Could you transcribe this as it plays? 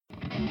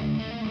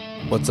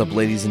What's up,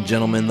 ladies and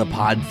gentlemen? The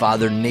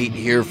Podfather Nate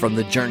here from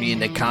the Journey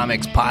into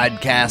Comics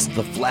podcast,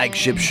 the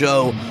flagship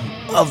show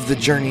of the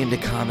Journey into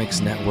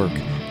Comics Network.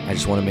 I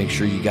just want to make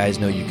sure you guys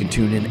know you can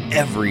tune in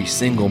every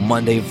single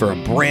Monday for a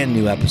brand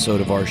new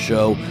episode of our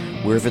show,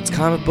 where if it's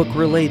comic book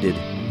related,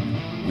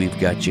 we've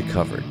got you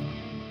covered.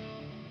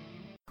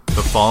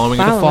 The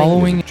following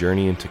is a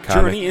Journey into Comics.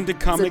 Journey into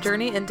Comics. It's a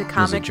Journey into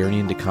Comics. Journey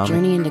into Comics.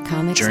 Journey into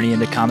Comics. Journey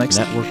into Comics.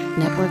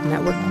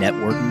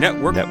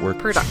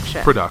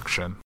 Network.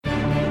 Production.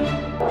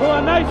 To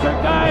a nicer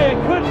guy,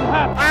 it couldn't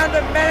happen. I am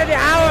the man of the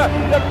hour,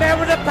 the man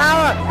with the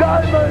power.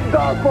 Diamonds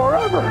are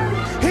forever.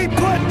 He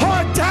put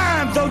hard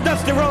times on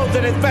Dusty Rhodes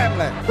and his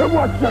family. And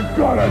what you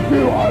gonna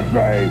do,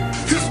 Andre?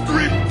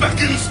 History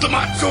beckons the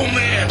Macho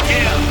Man.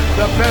 Yeah.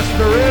 The best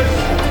there is,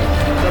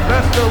 the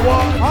best there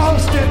was.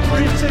 Austin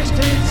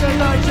 316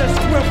 says I just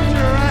whipped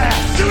your ass.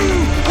 2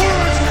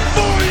 words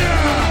for ya.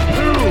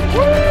 2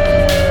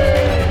 words.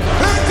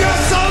 And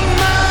yes, a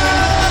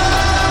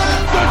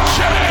man. The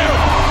champ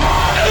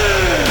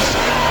is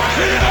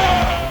here.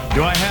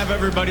 Do I have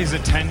everybody's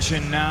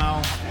attention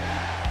now?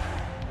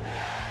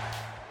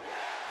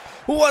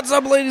 What's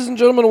up, ladies and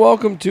gentlemen?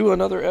 Welcome to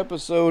another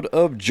episode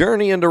of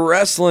Journey into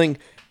Wrestling.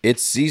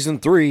 It's Season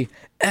 3,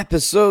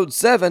 Episode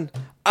 7.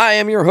 I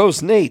am your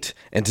host, Nate,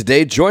 and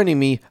today joining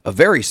me, a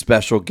very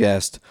special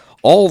guest,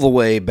 all the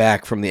way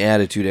back from the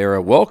Attitude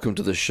Era. Welcome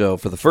to the show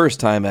for the first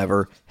time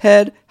ever.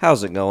 Head,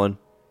 how's it going?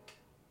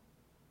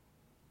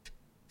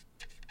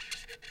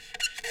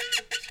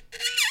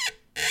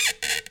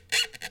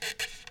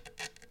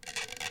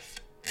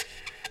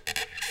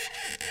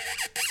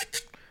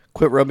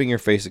 Quit rubbing your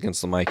face against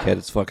the mic, Head.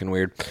 It's fucking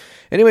weird.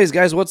 Anyways,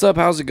 guys, what's up?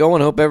 How's it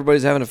going? Hope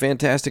everybody's having a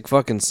fantastic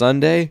fucking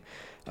Sunday.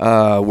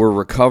 We're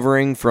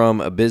recovering from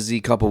a busy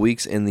couple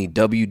weeks in the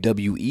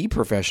WWE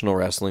professional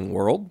wrestling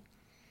world.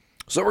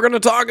 So we're going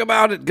to talk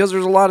about it because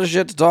there's a lot of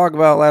shit to talk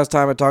about. Last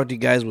time I talked to you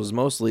guys was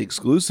mostly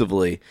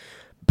exclusively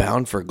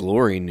Bound for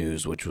Glory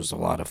news, which was a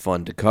lot of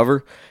fun to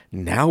cover.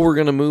 Now we're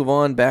going to move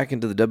on back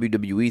into the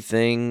WWE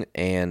thing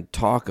and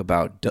talk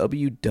about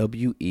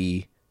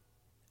WWE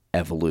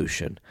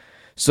Evolution.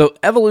 So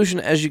Evolution,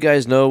 as you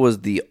guys know, was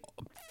the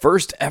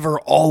first ever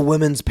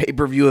all-women's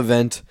pay-per-view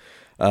event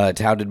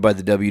touted by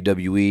the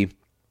WWE.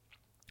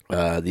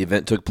 The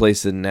event took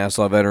place in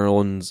Nassau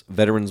Veterans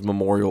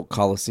Memorial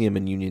Coliseum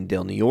in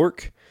Uniondale, New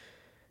York.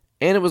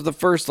 And it was the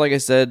first, like I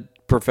said,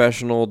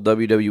 professional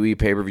WWE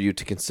pay-per-view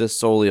to consist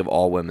solely of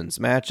all-women's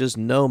matches.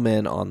 No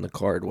men on the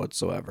card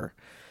whatsoever.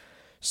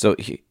 So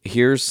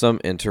here's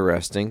some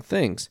interesting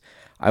things.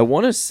 I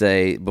want to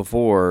say,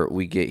 before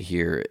we get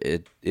here,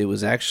 it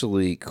was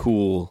actually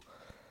cool,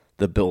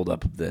 the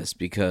build-up of this,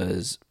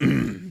 because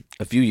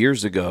a few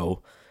years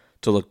ago,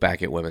 to look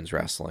back at women's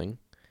wrestling,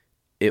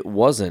 it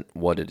wasn't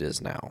what it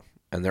is now.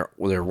 And there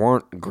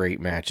weren't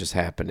great matches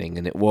happening,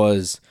 and it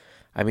was,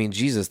 I mean,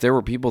 Jesus, there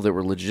were people that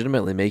were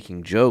legitimately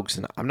making jokes,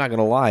 and I'm not going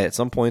to lie, at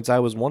some points I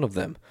was one of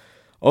them.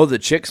 Oh, the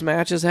chicks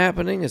match is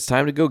happening? It's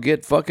time to go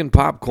get fucking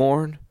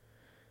popcorn.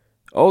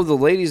 Oh, the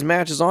ladies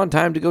match is on,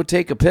 time to go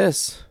take a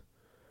piss.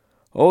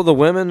 Oh, the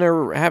women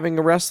are having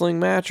a wrestling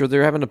match, or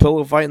they're having a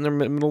pillow fight in the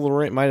middle of the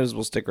ring. Might as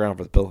well stick around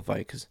for the pillow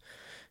fight, because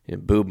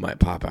boob might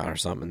pop out or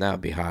something. That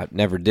would be hot.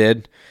 Never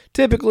did,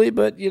 typically,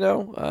 but,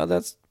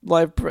 that's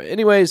life.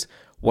 Anyways,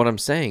 what I'm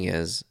saying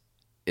is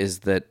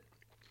that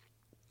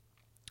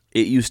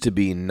it used to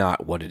be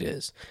not what it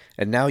is.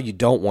 And now you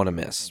don't want to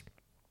miss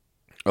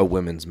a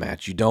women's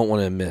match. You don't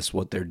want to miss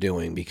what they're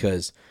doing,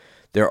 because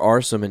there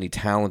are so many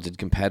talented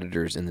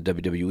competitors in the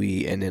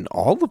WWE and in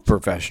all of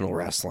professional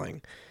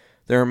wrestling.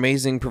 There are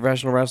amazing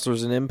professional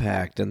wrestlers in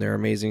Impact, and there are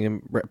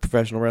amazing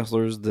professional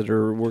wrestlers that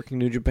are working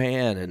New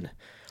Japan and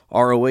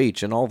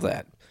ROH and all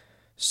that.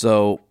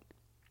 So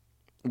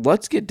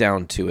let's get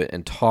down to it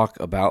and talk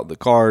about the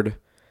card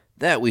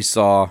that we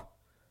saw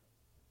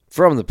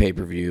from the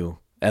pay-per-view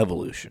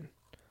Evolution.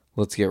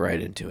 Let's get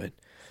right into it.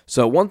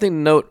 So one thing to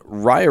note,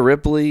 Rhea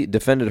Ripley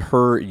defended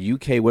her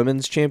UK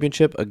Women's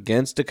Championship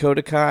against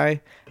Dakota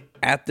Kai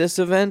at this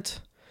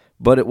event,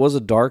 but it was a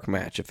dark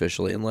match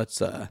officially, and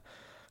let's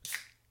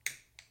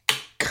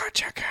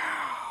gotcha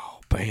cow.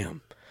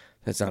 Bam.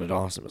 That sounded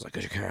awesome. It was like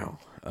gotcha cow.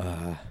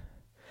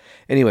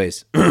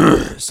 Anyways,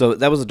 so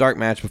that was a dark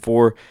match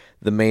before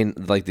the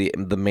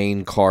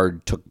main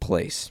card took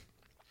place.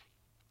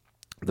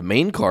 The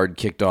main card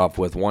kicked off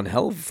with one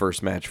hell of a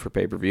first match for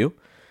pay-per-view.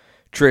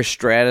 Trish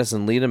Stratus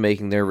and Lita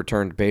making their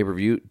return to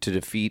pay-per-view to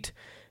defeat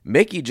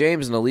Mickie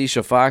James and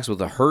Alicia Fox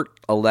with a hurt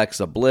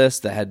Alexa Bliss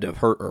that had to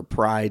hurt her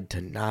pride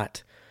to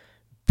not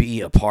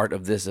be a part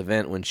of this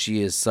event when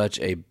she is such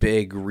a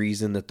big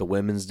reason that the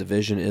women's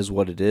division is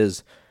what it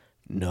is.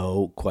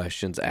 No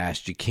questions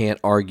asked. You can't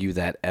argue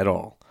that at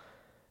all.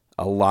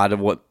 A lot of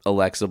what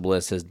Alexa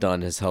Bliss has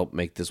done has helped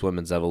make this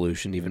women's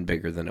evolution even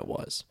bigger than it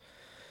was.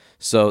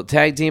 So,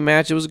 tag team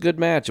match, it was a good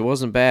match. It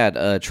wasn't bad.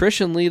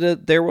 Trish and Lita,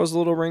 there was a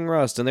little ring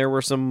rust, and there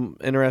were some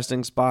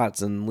interesting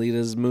spots, and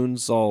Lita's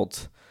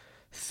moonsault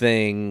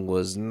thing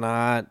was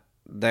not,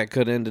 that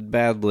could have ended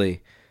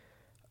badly.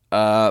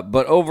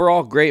 But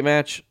overall, great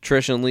match.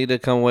 Trish and Lita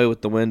come away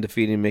with the win,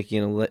 defeating Mickey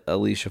and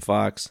Alicia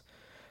Fox.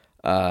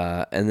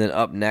 And then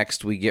up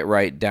next, we get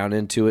right down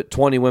into it.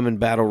 20 women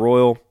battle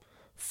royal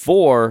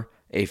for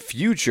a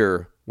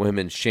future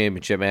women's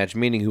championship match,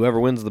 meaning whoever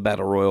wins the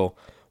battle royal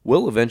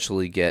will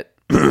eventually get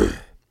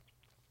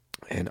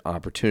an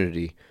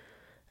opportunity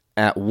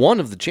at one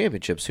of the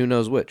championships. Who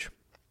knows which?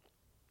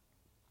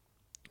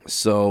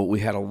 So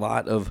we had a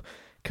lot of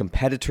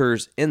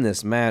competitors in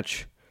this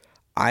match.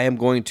 I am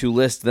going to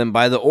list them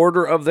by the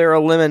order of their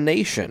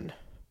elimination.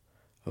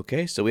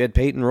 Okay, so we had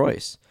Peyton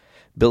Royce,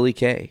 Billie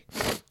Kay,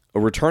 a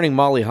returning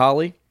Molly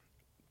Holly,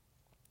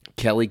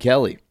 Kelly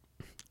Kelly,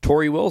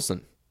 Tori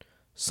Wilson,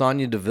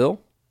 Sonya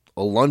Deville,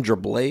 Alundra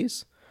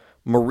Blaze,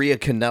 Maria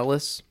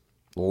Kanellis,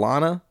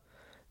 Lana,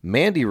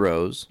 Mandy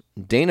Rose,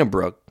 Dana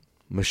Brooke,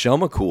 Michelle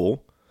McCool,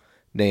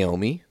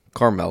 Naomi,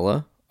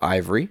 Carmella,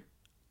 Ivory,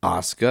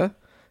 Asuka,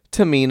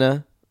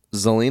 Tamina,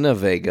 Zelina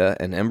Vega,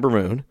 and Ember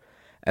Moon,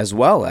 as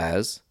well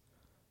as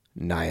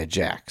Nia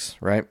Jax,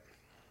 right?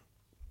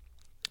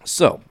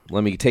 So,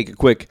 let me take a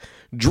quick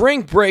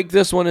drink break.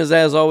 This one is,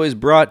 as always,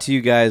 brought to you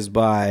guys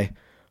by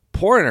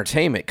Pour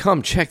Entertainment.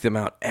 Come check them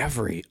out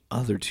every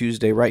other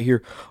Tuesday right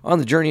here on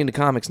the Journey Into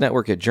Comics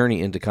Network at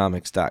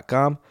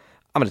journeyintocomics.com.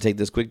 I'm going to take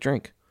this quick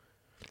drink.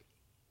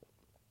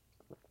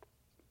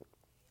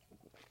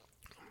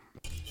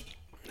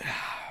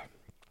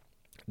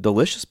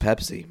 Delicious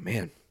Pepsi,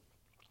 man.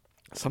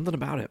 Something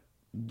about it.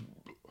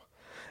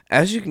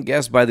 As you can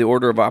guess by the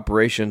order of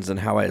operations and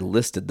how I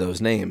listed those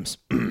names,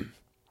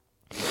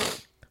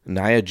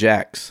 Nia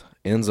Jax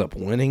ends up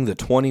winning the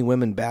 20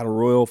 women battle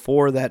royal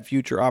for that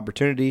future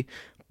opportunity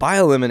by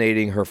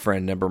eliminating her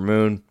friend Ember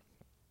Moon.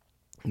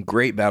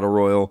 Great battle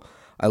royal.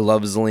 I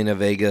love Zelina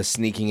Vega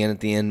sneaking in at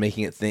the end,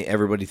 making it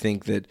everybody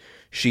think that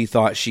she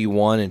thought she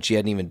won and she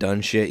hadn't even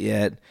done shit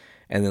yet.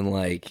 And then,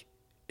 like,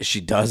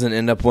 she doesn't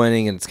end up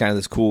winning, and it's kind of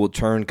this cool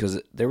turn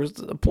because there was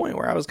a point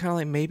where I was kind of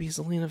like, maybe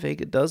Zelina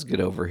Vega does get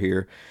over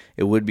here.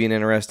 It would be an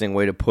interesting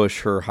way to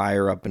push her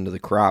higher up into the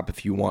crop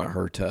if you want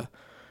her to,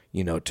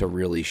 you know, to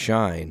really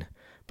shine.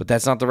 But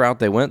that's not the route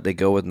they went. They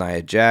go with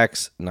Nia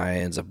Jax. Nia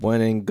ends up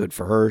winning. Good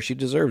for her. She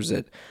deserves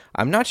it.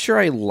 I'm not sure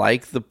I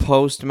like the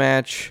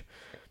post-match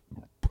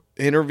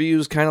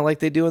interviews kind of like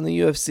they do in the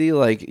UFC.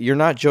 Like, you're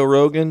not Joe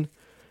Rogan,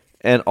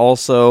 and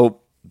also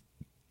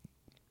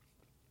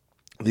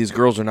these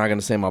girls are not going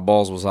to say my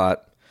balls was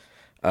hot.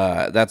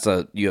 That's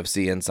a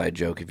UFC inside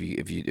joke if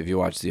you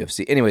watch the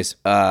UFC. Anyways,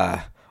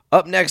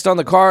 up next on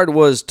the card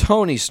was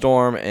Toni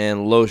Storm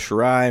and Io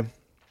Shirai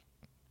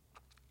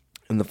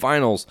in the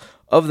finals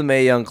of the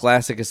Mae Young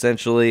Classic.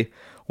 Essentially,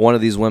 one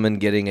of these women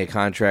getting a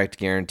contract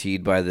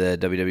guaranteed by the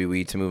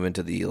WWE to move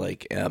into the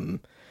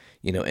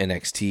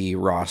NXT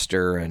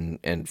roster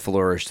and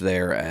flourish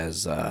there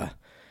as Shayna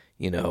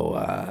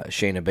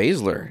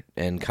Baszler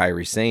and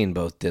Kairi Sane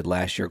both did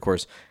last year. Of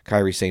course,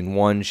 Kairi Sane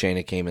won.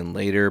 Shayna came in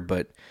later,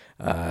 but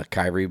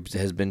Kairi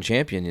has been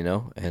champion,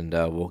 and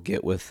we'll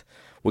get with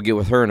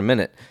her in a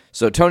minute.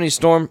 So Toni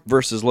Storm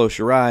versus Io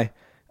Shirai,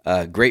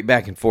 great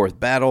back and forth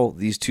battle.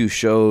 These two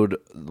showed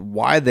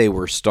why they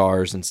were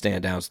stars and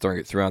standouts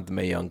throughout the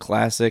Mae Young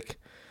Classic.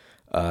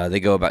 They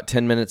go about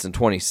 10 minutes and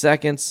 20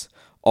 seconds.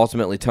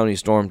 Ultimately, Toni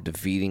Storm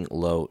defeating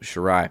Io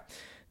Shirai.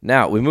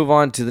 Now, we move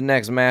on to the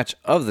next match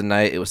of the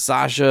night. It was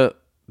Sasha,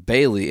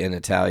 Bayley, and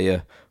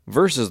Natalya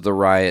versus the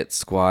Riot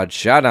Squad.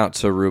 Shout out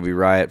to Ruby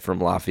Riott from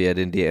Lafayette,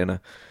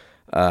 Indiana,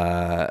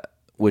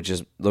 which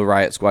is the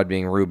Riot Squad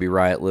being Ruby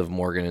Riott, Liv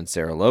Morgan, and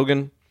Sarah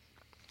Logan.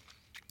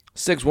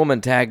 6-woman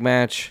tag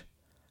match.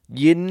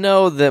 You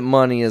know that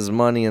money is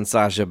money, and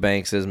Sasha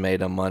Banks is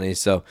made of money.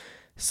 So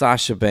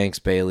Sasha Banks,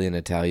 Bayley, and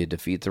Natalya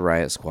defeat the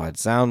Riot Squad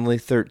soundly.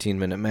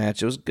 13-minute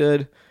match. It was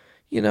good.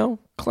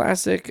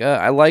 Classic.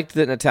 I liked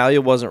that Natalya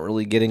wasn't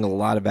really getting a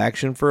lot of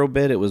action for a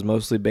bit. It was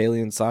mostly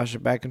Bayley and Sasha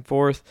back and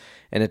forth,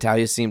 and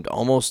Natalya seemed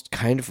almost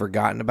kind of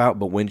forgotten about,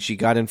 but when she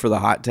got in for the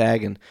hot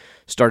tag and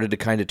started to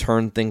kind of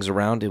turn things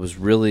around, it was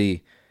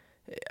really,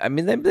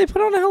 they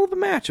put on a hell of a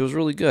match. It was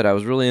really good. I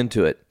was really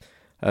into it.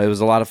 It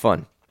was a lot of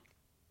fun.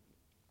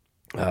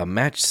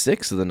 Match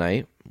 6 of the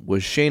night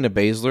was Shayna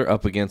Baszler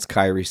up against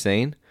Kairi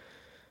Sane.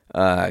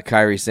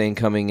 Kairi Sane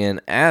coming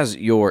in as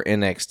your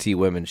NXT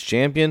Women's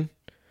Champion,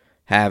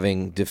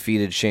 having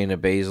defeated Shayna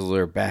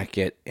Baszler back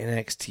at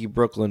NXT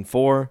Brooklyn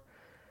 4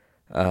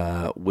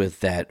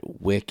 with that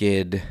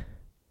wicked,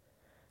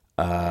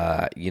 she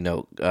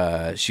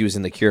was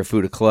in the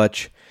Kirifuda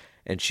clutch,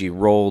 and she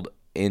rolled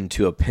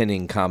into a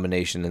pinning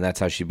combination, and that's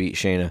how she beat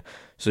Shayna.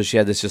 So she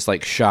had this just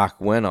like shock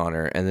win on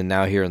her, and then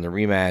now here in the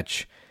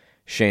rematch,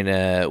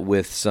 Shayna,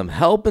 with some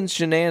help and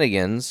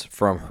shenanigans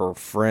from her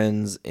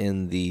friends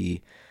in the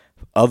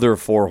other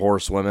 4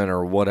 horsewomen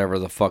or whatever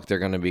the fuck they're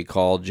going to be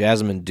called.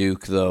 Jasmine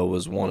Duke, though,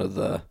 was one of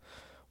the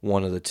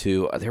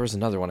two. There was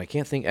another one. I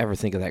can't ever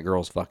think of that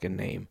girl's fucking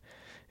name.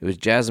 It was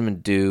Jasmine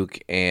Duke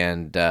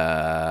and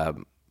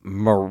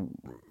Marina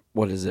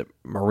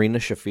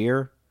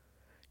Shafir?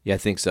 Yeah, I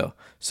think so.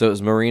 So it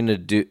was Marina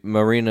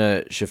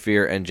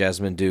Shafir and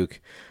Jasmine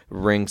Duke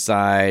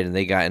ringside, and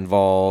they got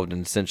involved,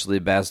 and essentially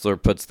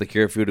Baszler puts the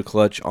Kirifuda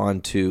clutch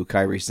onto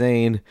Kairi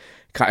Sane.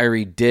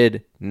 Kairi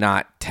did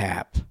not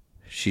tap.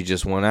 She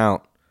just went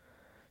out.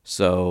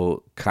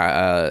 So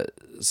Shayna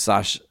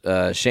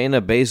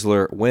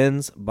Baszler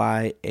wins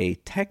by a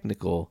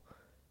technical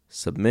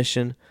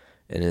submission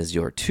and is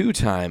your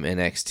 2-time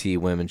NXT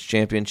Women's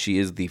Champion. She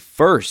is the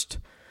first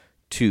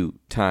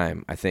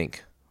 2-time, I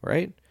think,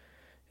 right?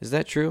 Is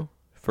that true?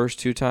 First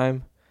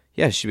 2-time?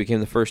 Yeah, she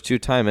became the first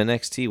 2-time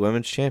NXT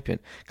Women's Champion.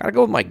 Gotta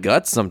go with my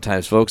guts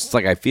sometimes, folks. It's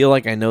like I feel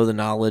like I know the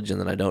knowledge and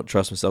then I don't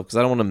trust myself because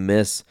I don't want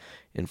to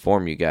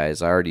misinform you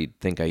guys. I already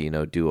think I,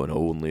 do an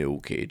only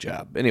okay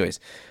job. Anyways,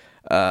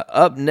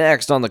 up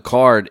next on the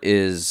card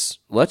is,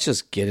 let's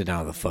just get it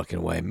out of the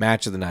fucking way.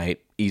 Match of the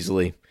night,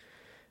 easily.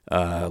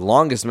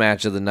 Longest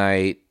match of the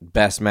night,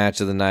 best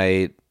match of the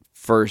night,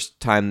 first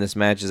time this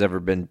match has ever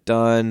been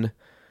done.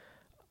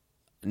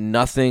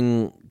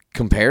 Nothing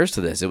compares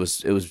to this. It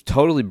was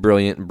totally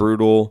brilliant,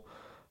 brutal,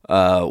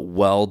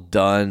 well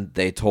done.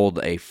 They told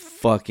a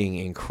fucking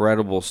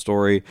incredible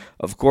story.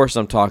 Of course,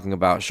 I'm talking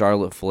about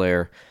Charlotte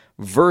Flair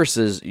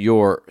versus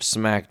your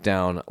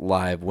SmackDown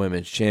Live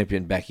Women's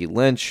Champion Becky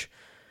Lynch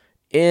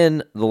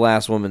in the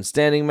last woman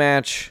standing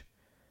match.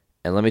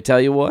 And let me tell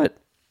you what,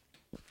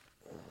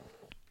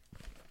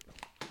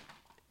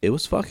 it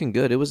was fucking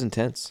good. It was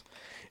intense.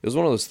 It was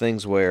one of those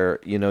things where,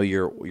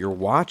 you're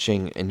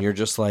watching and you're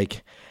just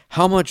like,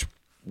 how much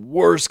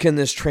worse can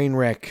this train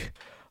wreck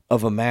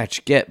of a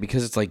match get?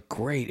 Because it's like,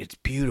 great, it's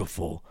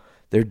beautiful.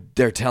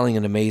 They're telling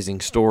an amazing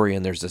story,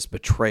 and there's this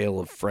betrayal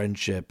of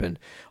friendship and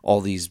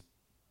all these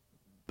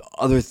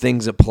other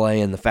things at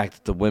play, and the fact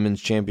that the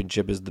women's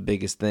championship is the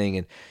biggest thing.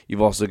 And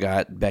you've also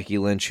got Becky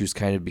Lynch, who's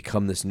kind of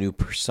become this new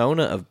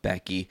persona of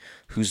Becky,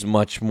 who's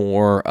much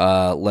more,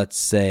 let's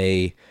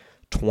say,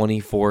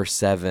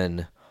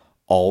 24/7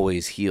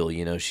 always heel.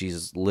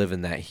 She's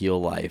living that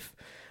heel life.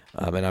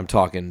 And I'm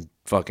talking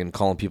fucking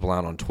calling people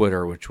out on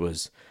Twitter,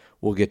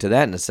 we'll get to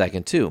that in a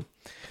second too.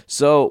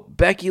 So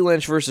Becky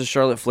Lynch versus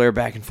Charlotte Flair,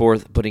 back and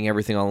forth, putting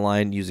everything on the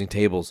line, using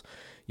tables,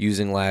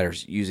 using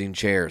ladders, using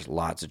chairs,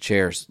 lots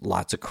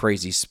of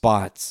crazy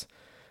spots,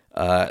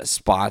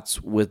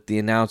 spots with the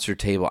announcer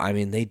table. I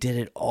mean, they did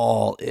it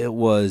all. It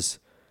was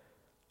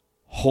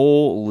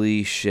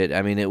holy shit.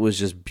 I mean, it was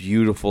just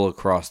beautiful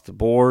across the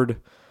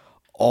board.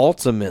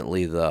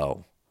 Ultimately,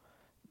 though,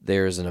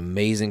 there's an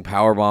amazing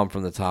powerbomb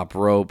from the top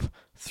rope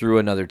through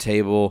another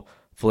table.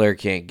 Flair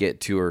can't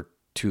get to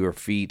her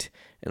feet,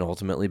 and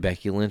ultimately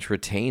Becky Lynch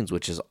retains,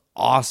 which is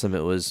awesome.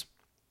 It was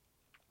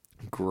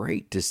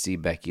great to see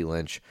Becky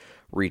Lynch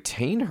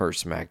retain her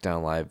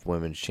SmackDown Live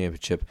Women's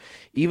Championship,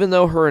 even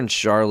though her and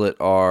Charlotte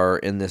are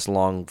in this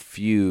long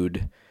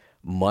feud.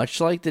 Much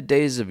like the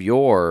days of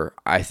yore,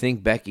 I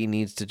think Becky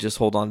needs to just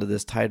hold on to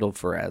this title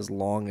for as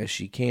long as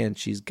she can.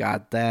 She's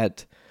got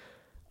that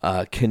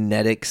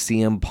kinetic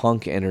CM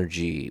Punk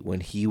energy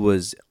when he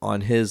was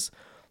on his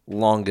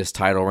longest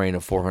title reign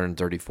of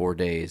 434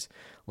 days.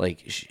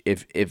 Like,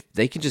 if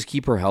they can just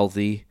keep her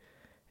healthy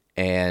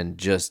and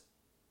just,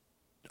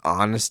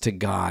 honest to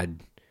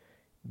God,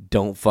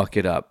 don't fuck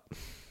it up,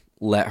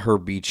 let her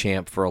be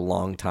champ for a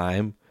long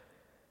time,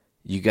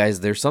 you guys,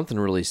 there's something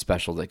really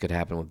special that could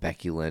happen with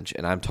Becky Lynch.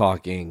 And I'm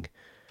talking,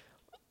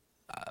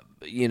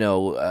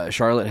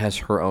 Charlotte has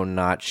her own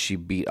notch. She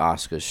beat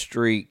Asuka's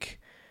streak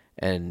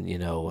and,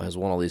 has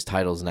won all these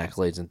titles and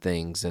accolades and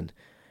things.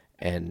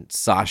 And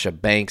Sasha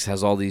Banks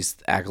has all these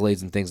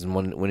accolades and things and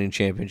winning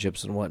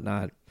championships and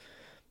whatnot.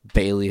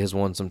 Bayley has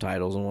won some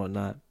titles and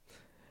whatnot.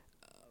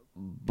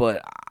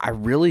 But I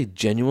really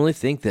genuinely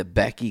think that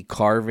Becky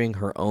carving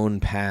her own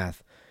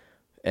path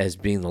as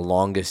being the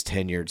longest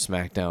tenured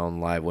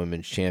SmackDown Live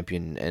Women's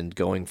Champion and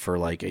going for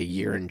like a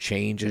year and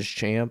change as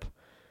champ,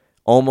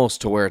 almost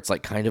to where it's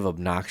like kind of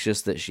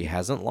obnoxious that she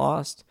hasn't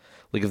lost.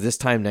 Like, if this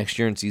time next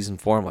year in season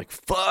 4, I'm like,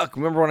 fuck,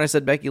 remember when I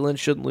said Becky Lynch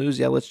shouldn't lose?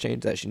 Yeah, let's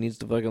change that. She needs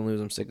to fucking lose.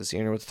 I'm sick of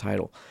seeing her with the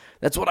title.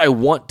 That's what I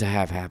want to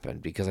have happen,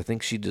 because I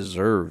think she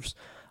deserves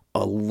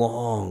a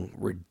long,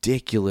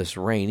 ridiculous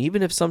reign,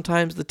 even if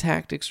sometimes the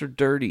tactics are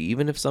dirty,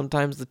 even if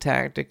sometimes the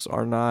tactics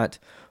are not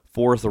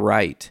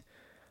forthright.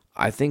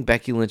 I think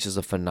Becky Lynch is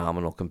a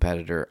phenomenal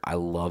competitor. I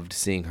loved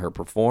seeing her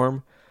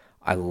perform.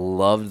 I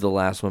loved the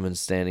last women's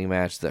standing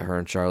match that her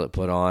and Charlotte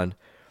put on.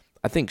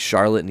 I think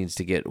Charlotte needs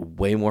to get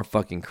way more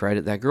fucking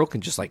credit. That girl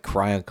can just like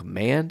cry on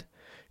command.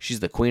 She's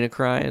the queen of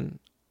crying,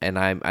 and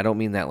I don't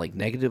mean that like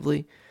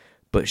negatively,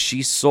 but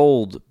she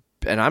sold,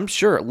 and I'm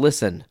sure,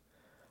 listen,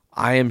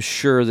 I am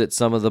sure that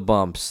some of the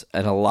bumps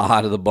and a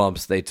lot of the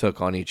bumps they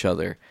took on each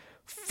other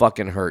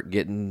fucking hurt.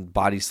 Getting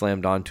body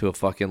slammed onto a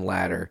fucking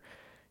ladder,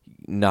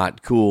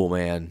 not cool,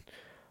 man.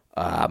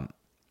 But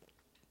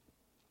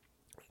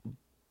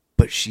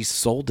she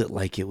sold it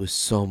like it was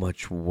so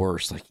much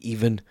worse. Like,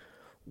 even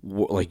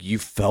like you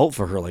felt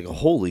for her, like,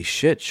 holy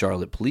shit,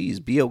 Charlotte, please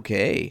be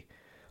okay.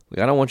 Like,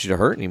 I don't want you to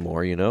hurt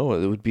anymore.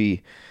 It'd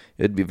be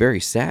very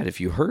sad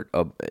if you hurt,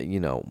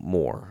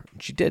 more.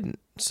 She didn't.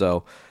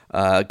 So,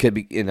 could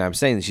be, and I'm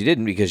saying that she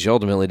didn't because she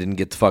ultimately didn't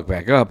get the fuck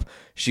back up.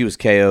 She was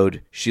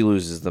KO'd. She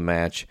loses the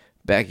match.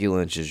 Becky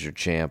Lynch is your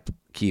champ.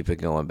 Keep it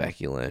going,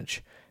 Becky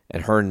Lynch.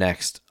 And her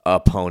next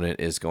opponent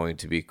is going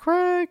to be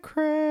Cray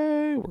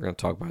Cray. We're going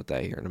to talk about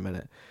that here in a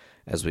minute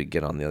as we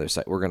get on the other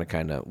side. We're going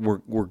to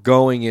we're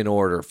going in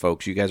order,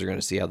 folks. You guys are going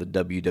to see how the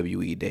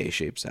WWE day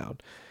shapes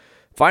out.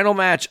 Final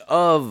match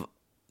of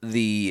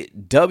the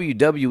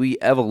WWE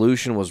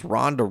Evolution was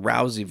Ronda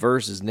Rousey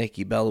versus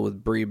Nikki Bella,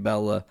 with Brie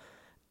Bella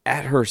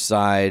at her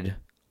side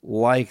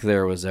like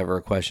there was ever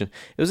a question.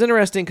 It was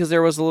interesting because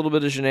there was a little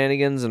bit of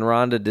shenanigans, and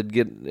Ronda did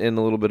get in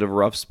a little bit of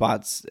rough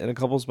spots in a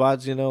couple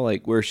spots,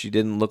 like where she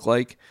didn't look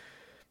like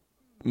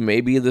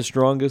maybe the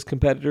strongest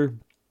competitor.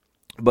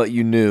 But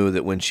you knew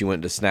that when she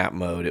went to snap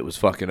mode, it was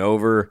fucking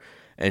over,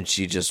 and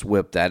she just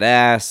whipped that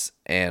ass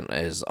and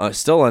is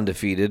still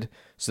undefeated.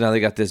 So now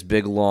they got this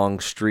big, long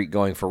streak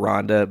going for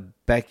Ronda.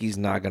 Becky's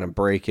not going to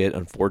break it,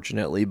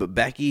 unfortunately. But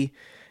Becky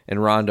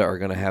and Ronda are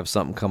going to have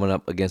something coming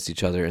up against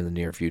each other in the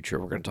near future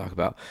we're going to talk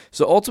about.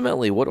 So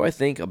ultimately, what do I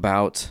think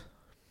about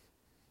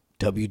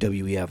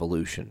WWE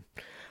Evolution?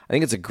 I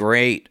think it's a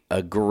great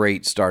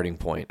starting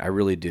point. I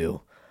really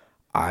do.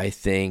 I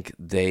think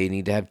they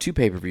need to have 2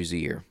 pay-per-views a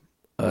year,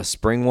 a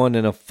spring one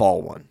and a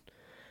fall one.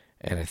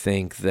 And I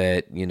think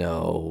that,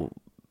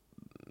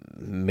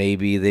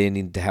 maybe they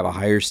need to have a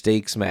higher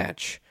stakes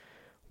match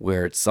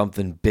where it's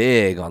something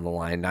big on the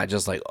line, not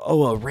just like,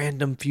 a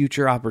random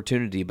future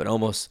opportunity, but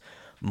almost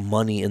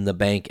Money in the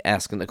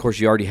Bank-esque. And of course,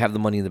 you already have the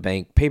Money in the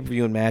Bank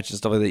pay-per-view and match and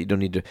stuff like that. You don't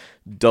need to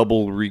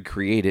double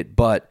recreate it.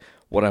 But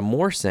what I'm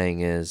more saying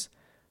is,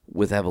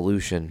 with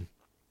Evolution,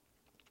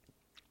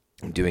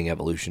 doing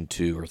Evolution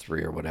 2 or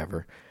 3 or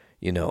whatever,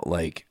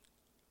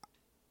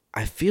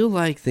 I feel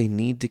like they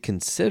need to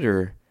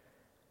consider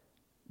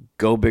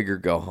go big or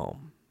go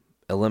home.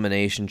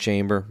 Elimination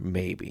Chamber,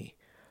 maybe.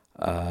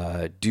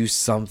 Do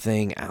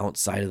something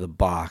outside of the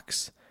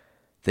box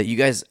that you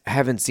guys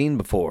haven't seen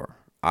before,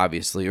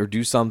 obviously, or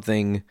do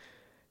something,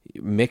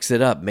 mix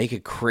it up, make a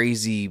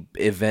crazy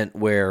event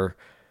where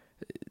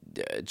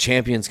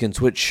champions can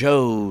switch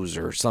shows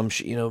or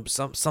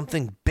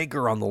something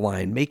bigger on the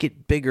line. Make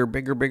it bigger.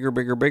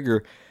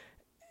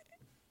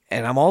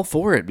 And I'm all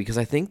for it because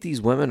I think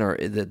these women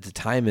the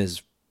time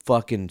is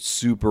fucking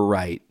super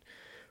right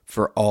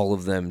for all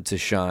of them to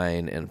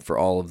shine and for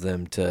all of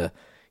them to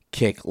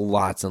kick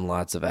lots and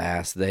lots of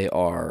ass. They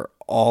are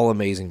all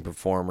amazing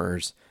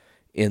performers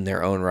in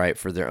their own right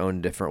for their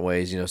own different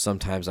ways.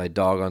 Sometimes I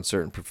dog on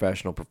certain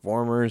professional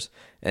performers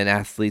and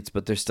athletes,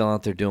 but they're still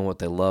out there doing what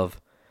they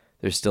love.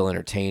 They're still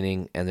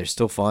entertaining and they're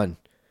still fun.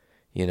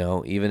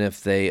 Even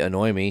if they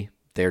annoy me,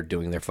 they're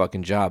doing their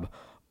fucking job.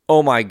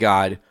 Oh my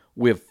God,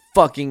 we have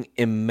fucking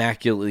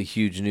immaculately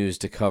huge news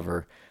to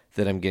cover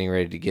that I'm getting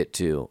ready to get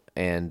to,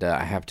 and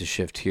I have to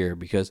shift here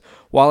because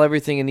while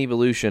everything in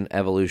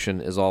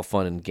Evolution is all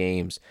fun and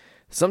games,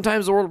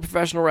 sometimes the world of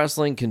professional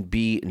wrestling can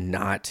be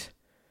not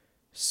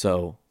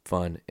so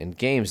fun and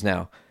games.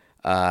 Now,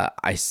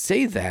 I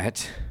say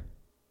that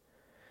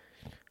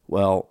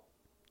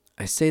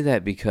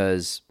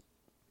because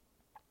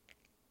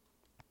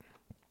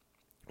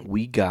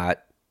we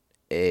got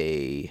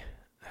a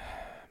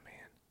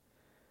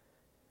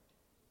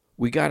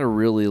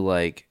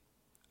really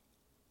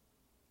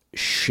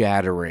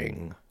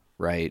shattering,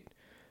 right,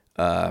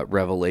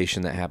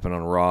 revelation that happened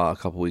on Raw a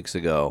couple weeks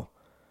ago,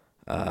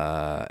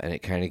 and it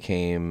kind of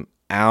came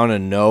out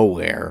of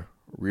nowhere,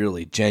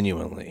 really,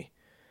 genuinely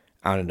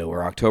out of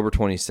nowhere. October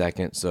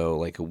 22nd, so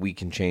like a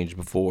week and change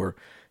before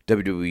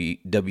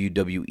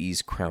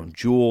WWE's Crown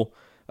Jewel,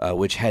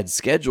 which had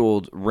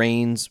scheduled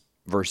Reigns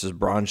versus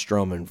Braun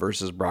Strowman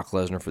versus Brock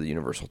Lesnar for the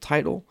Universal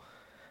title.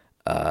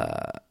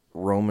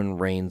 Roman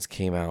Reigns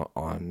came out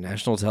on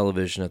national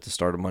television at the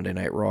start of Monday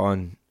Night Raw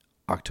on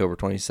October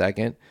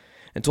 22nd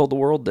and told the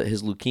world that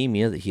his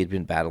leukemia that he had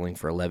been battling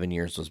for 11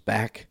 years was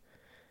back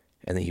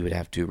and that he would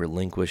have to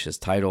relinquish his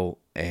title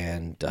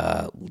and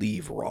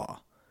leave Raw.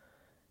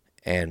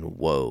 And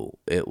whoa,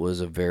 it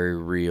was a very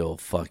real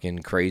fucking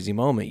crazy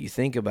moment. You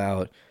think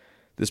about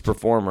this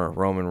performer,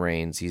 Roman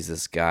Reigns. He's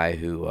this guy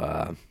who,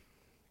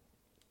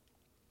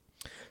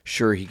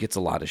 sure, he gets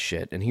a lot of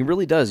shit, and he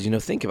really does.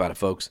 Think about it,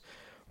 folks.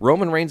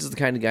 Roman Reigns is the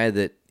kind of guy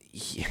that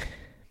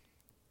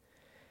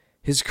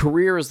his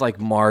career is like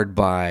marred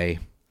by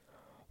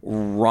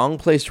wrong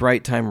place,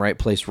 right time, right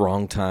place,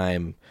 wrong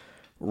time,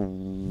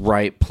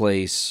 right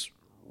place,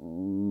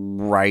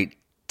 right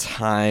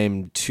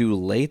time, too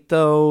late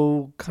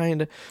though,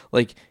 kind of.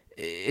 Like,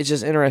 it's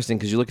just interesting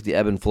because you look at the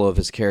ebb and flow of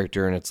his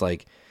character, and it's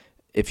like,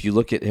 if you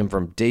look at him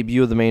from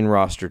debut of the main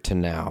roster to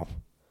now,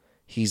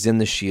 he's in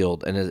the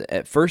Shield, and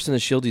at first in the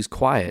Shield he's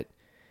quiet.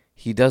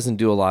 He doesn't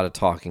do a lot of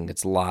talking.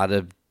 It's a lot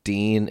of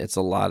Dean, it's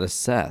a lot of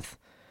Seth.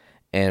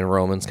 And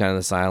Roman's kind of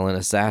the silent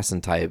assassin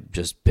type,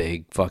 just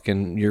big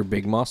fucking, you're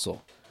big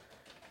muscle.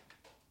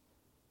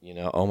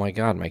 Oh my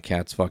God, my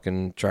cat's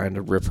fucking trying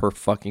to rip her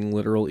fucking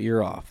literal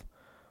ear off.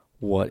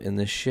 What in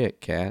the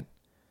shit, cat?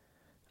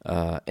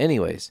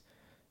 Anyways,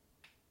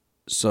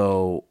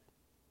 so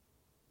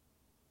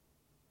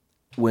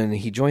when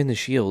he joined the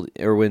Shield,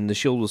 or when the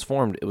Shield was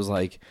formed, it was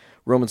like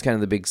Roman's kind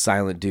of the big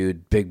silent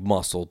dude, big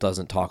muscle,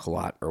 doesn't talk a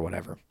lot or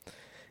whatever.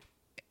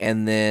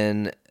 And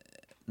then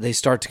they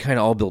start to kind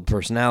of all build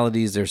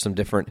personalities. There's some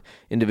different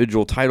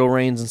individual title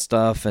reigns and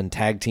stuff, and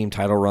tag team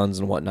title runs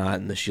and whatnot,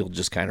 and the Shield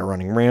just kind of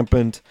running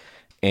rampant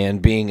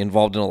and being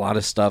involved in a lot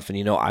of stuff.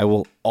 And, I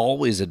will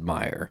always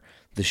admire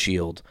the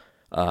Shield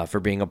for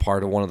being a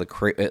part of one of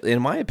the,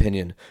 in my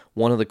opinion,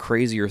 one of the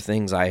crazier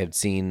things I had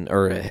seen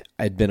or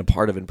I'd been a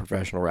part of in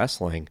professional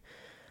wrestling.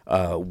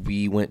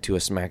 We went to a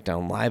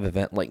SmackDown Live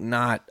event, like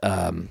not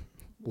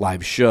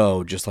live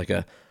show, just like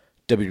a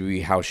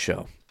WWE house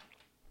show.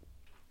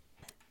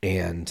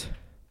 And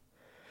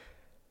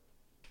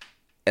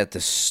at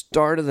the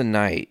start of the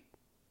night,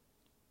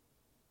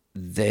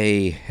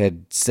 they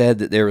had said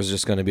that there was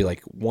just going to be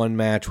like one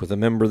match with a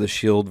member of the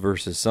Shield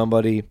versus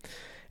somebody.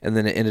 And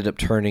then it ended up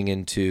turning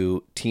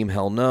into Team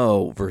Hell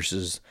No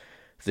versus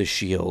the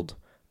Shield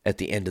at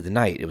the end of the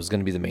night. It was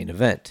going to be the main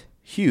event.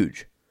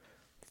 Huge.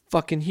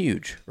 Fucking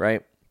huge,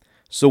 right?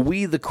 So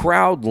we, the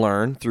crowd,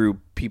 learn through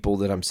people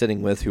that I'm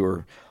sitting with who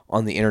are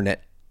on the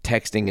internet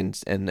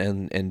texting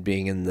and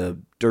being in the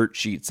dirt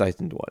sheet sites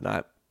and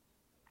whatnot.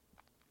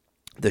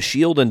 The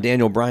Shield and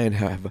Daniel Bryan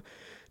have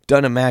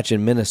done a match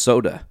in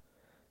Minnesota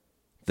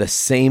the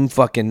same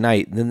fucking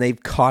night. Then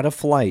they've caught a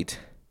flight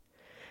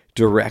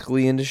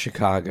directly into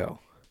Chicago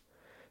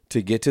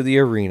to get to the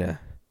arena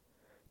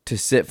to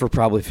sit for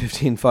probably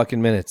 15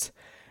 fucking minutes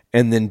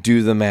and then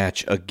do the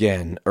match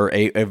again or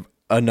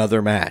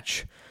another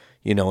match,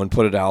 and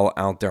put it all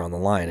out there on the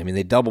line. I mean,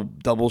 they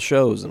double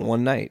shows in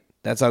one night.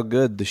 That's how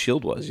good the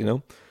Shield was,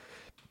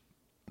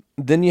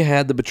 Then you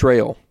had the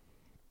betrayal.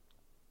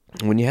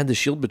 When you had the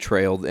Shield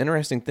betrayal, the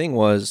interesting thing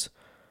was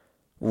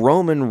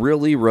Roman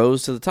really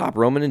rose to the top.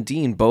 Roman and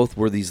Dean both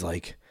were these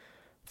like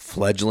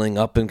fledgling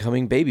up and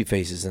coming baby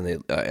faces,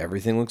 and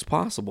everything looks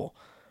possible.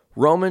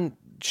 Roman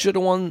should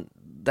have won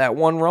that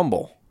one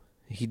Rumble.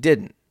 He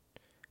didn't.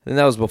 And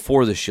that was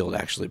before the Shield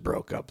actually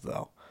broke up,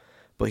 though.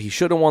 But he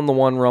should have won the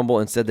one Rumble.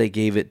 Instead, they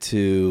gave it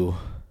to,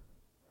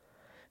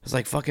 it was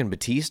like fucking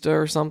Batista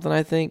or something,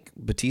 I think.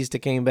 Batista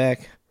came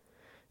back.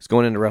 He's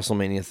going into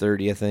WrestleMania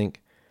 30, I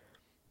think.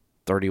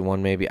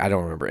 31 maybe. I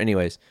don't remember.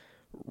 Anyways,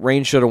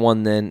 Reigns should have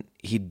won then.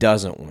 He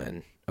doesn't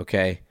win,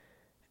 okay?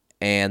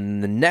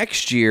 And the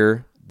next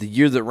year, the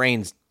year that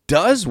Reigns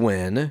does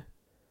win,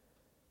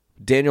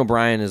 Daniel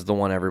Bryan is the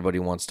one everybody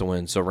wants to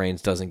win, so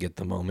Reigns doesn't get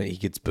the moment. He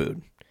gets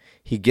booed.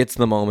 He gets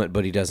the moment,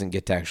 but he doesn't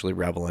get to actually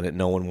revel in it.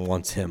 No one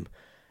wants him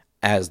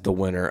as the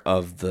winner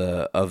of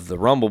the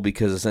Rumble,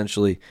 because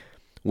essentially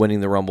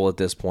winning the Rumble at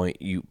this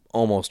point, you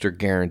almost are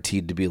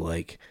guaranteed to be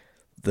like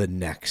the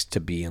next to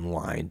be in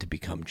line to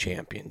become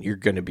champion. You're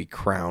going to be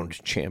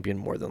crowned champion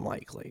more than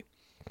likely.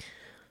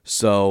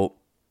 So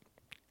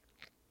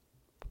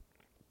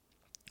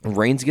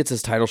Reigns gets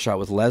his title shot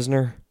with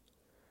Lesnar.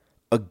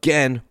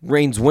 Again,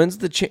 Reigns wins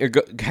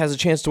has a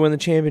chance to win the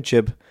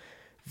championship.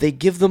 They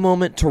give the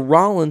moment to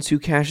Rollins, who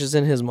cashes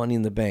in his Money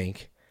in the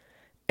Bank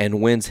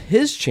and wins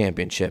his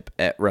championship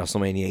at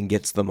WrestleMania and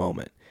gets the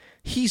moment.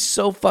 He's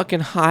so fucking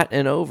hot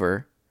and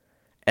over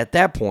at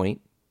that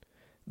point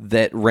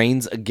that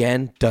Reigns,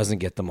 again, doesn't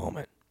get the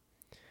moment.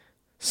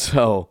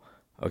 So,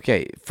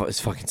 okay, it's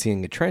fucking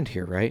seeing a trend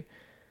here, right?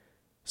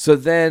 So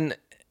then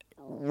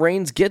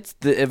Reigns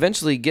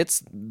eventually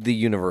gets the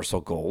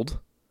Universal Gold,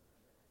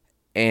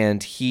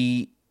 and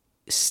he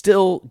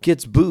still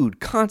gets booed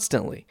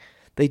constantly.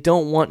 They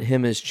don't want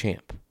him as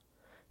champ.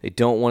 They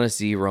don't want to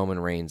see Roman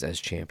Reigns as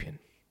champion.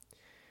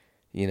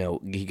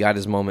 He got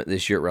his moment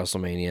this year at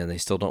WrestleMania, and they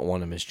still don't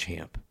want him as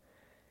champ.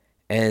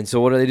 And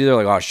so what do? They're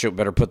like, oh, shit,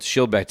 better put the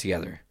Shield back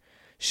together.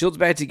 Shield's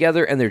back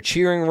together, and they're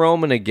cheering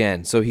Roman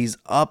again. So he's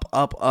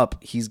up.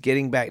 He's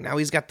getting back. Now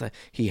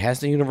he has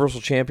the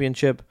Universal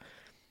Championship.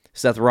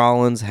 Seth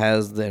Rollins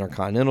has the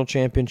Intercontinental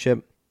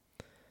Championship.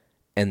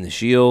 And the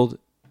Shield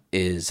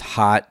is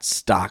hot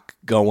stock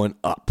going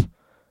up.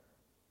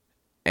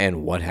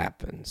 And what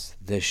happens?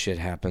 This shit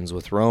happens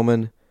with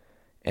Roman.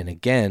 And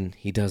again,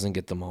 he doesn't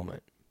get the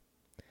moment.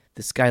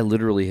 This guy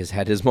literally has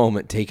had his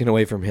moment taken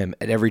away from him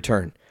at every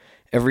turn.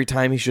 Every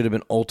time he should have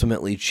been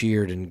ultimately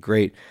cheered and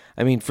great.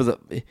 I mean,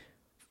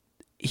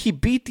 he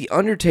beat The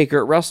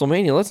Undertaker at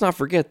WrestleMania. Let's not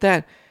forget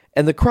that.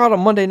 And the crowd on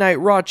Monday Night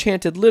Raw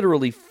chanted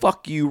literally,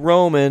 "Fuck you,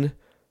 Roman.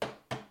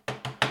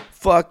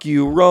 Fuck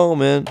you,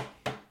 Roman."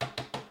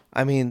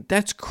 I mean,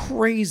 that's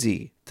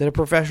crazy that a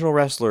professional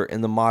wrestler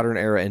in the modern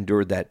era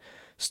endured that.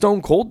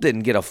 Stone Cold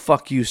didn't get a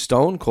 "fuck you,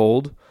 Stone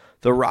Cold."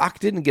 The Rock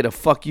didn't get a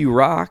 "fuck you,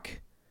 Rock."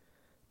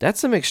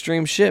 That's some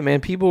extreme shit, man.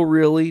 People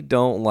really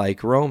don't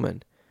like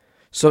Roman.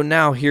 So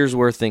now here's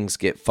where things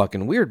get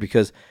fucking weird,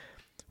 because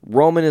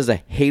Roman is a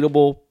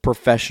hateable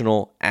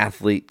professional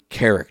athlete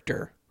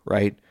character,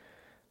 right?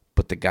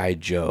 But the guy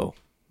Joe,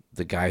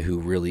 the guy who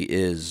really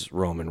is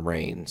Roman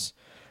Reigns,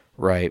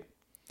 right?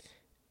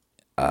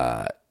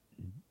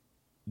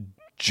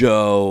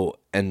 Joe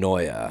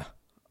Anoa'i,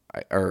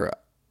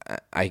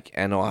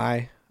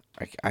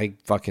 I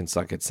fucking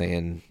suck at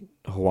saying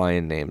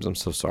Hawaiian names. I'm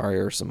so sorry,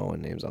 or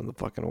Samoan names. I'm the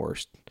fucking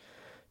worst.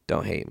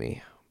 Don't hate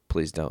me.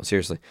 Please don't.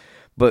 Seriously.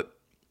 But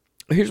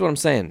here's what I'm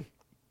saying.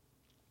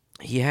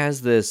 He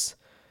has this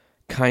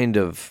kind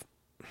of,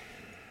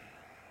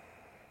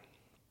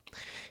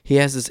 he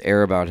has this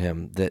air about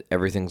him that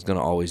everything's going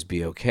to always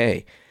be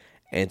okay.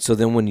 And so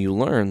then when you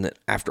learn that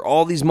after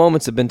all these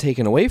moments have been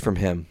taken away from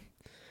him,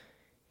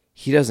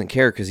 he doesn't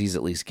care because he's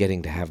at least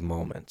getting to have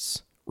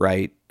moments,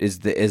 right? Is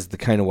the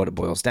kind of what it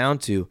boils down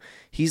to.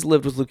 He's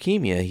lived with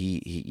leukemia.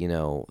 He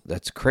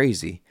that's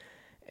crazy,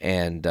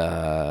 and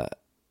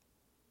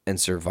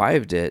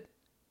survived it,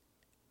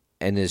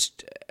 and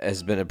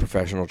has been a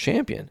professional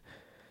champion.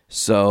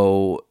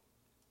 So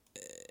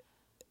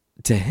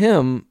to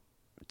him,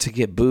 to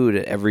get booed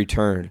at every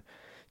turn,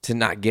 to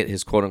not get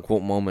his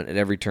quote-unquote moment at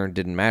every turn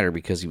didn't matter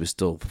because he was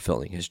still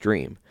fulfilling his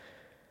dream.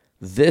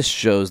 This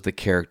shows the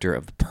character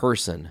of the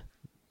person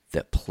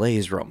that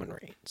plays Roman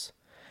Reigns.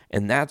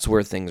 And that's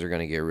where things are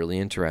going to get really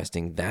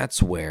interesting.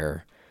 That's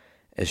where,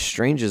 as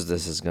strange as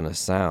this is going to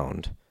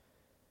sound,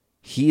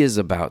 he is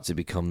about to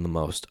become the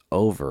most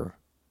over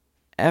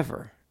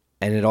ever.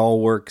 And it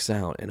all works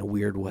out in a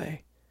weird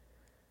way.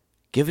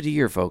 Give it a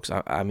year, folks.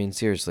 I mean,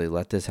 seriously,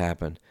 let this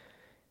happen.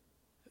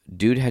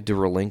 Dude had to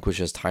relinquish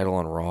his title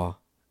on Raw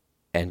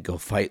and go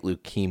fight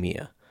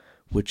leukemia,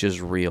 which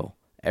is real.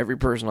 Every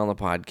person on the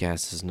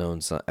podcast has known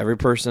every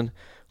person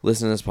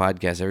listening to this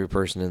podcast, every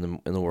person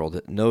in the world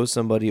that knows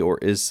somebody or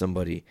is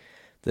somebody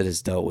that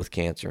has dealt with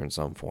cancer in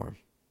some form.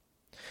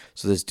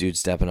 So this dude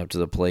stepping up to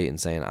the plate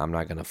and saying, I'm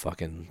not going to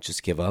fucking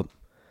just give up.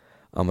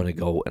 I'm going to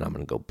go and I'm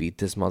going to go beat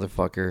this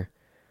motherfucker.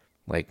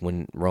 Like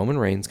when Roman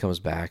Reigns comes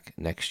back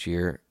next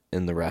year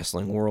in the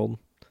wrestling world,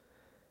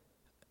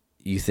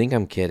 you think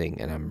I'm kidding,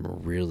 and I'm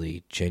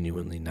really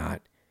genuinely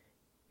not.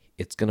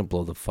 It's going to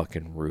blow the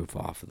fucking roof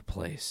off of the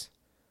place.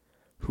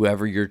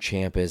 Whoever your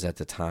champ is at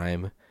the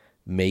time,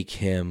 make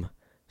him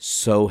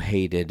so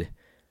hated.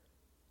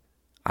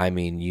 I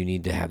mean, you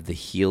need to have the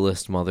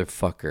heelest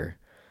motherfucker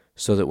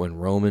so that when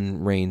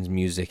Roman Reigns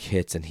music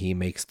hits and he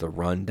makes the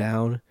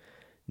rundown,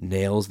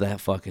 nails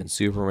that fucking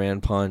Superman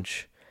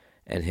punch,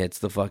 and hits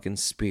the fucking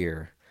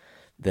spear,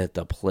 that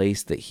the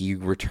place that he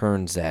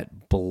returns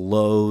at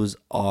blows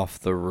off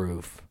the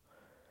roof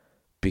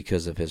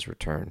because of his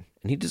return.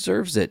 And he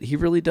deserves it. He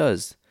really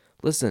does.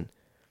 Listen,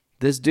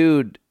 this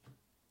dude,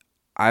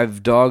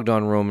 I've dogged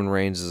on Roman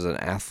Reigns as an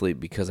athlete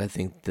because I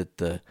think that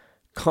the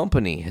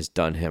company has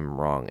done him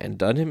wrong and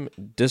done him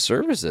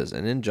disservices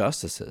and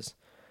injustices.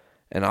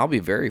 And I'll be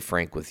very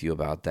frank with you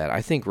about that.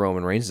 I think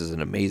Roman Reigns is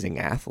an amazing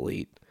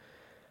athlete.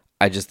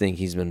 I just think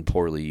he's been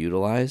poorly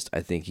utilized. I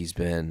think he's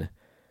been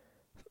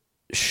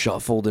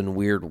shuffled in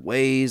weird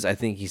ways. I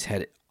think he's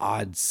had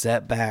odd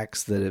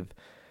setbacks that have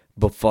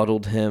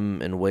befuddled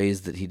him in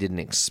ways that he didn't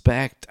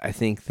expect. I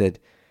think that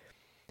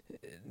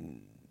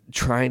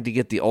trying to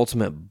get the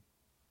ultimate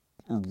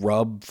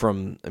rub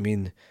from,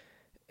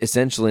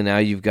 essentially now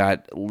you've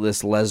got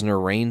this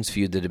Lesnar-Reigns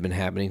feud that had been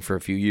happening for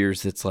a few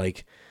years. That's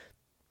like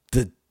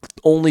the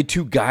only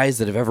two guys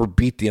that have ever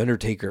beat The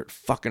Undertaker at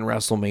fucking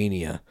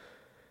WrestleMania.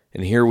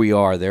 And here we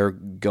are, they're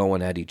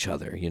going at each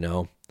other, you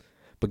know?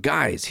 But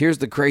guys, here's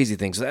the crazy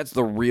thing. So that's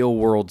the real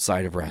world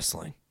side of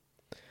wrestling.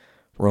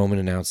 Roman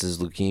announces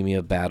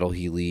leukemia battle.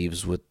 He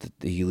leaves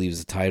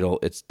the title.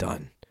 It's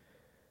done.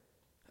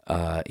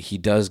 He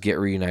does get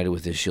reunited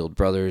with his Shield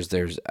brothers.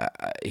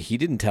 He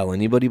didn't tell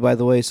anybody, by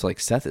the way. So like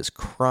Seth is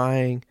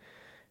crying.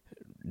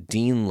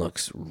 Dean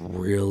looks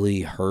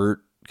really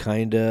hurt,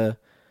 kinda.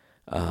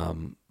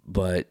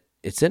 But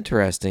it's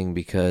interesting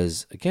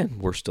because again,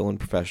 we're still in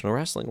professional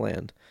wrestling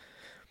land.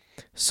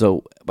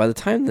 So by the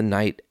time the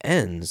night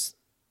ends,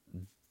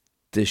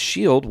 the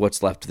Shield,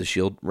 what's left of the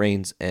Shield,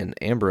 Rollins and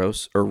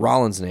Ambrose,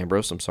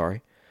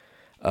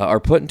 are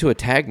put into a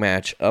tag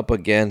match up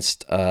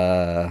against,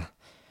 who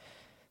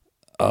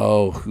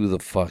the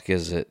fuck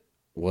is it?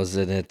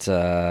 Wasn't it,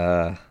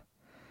 Drew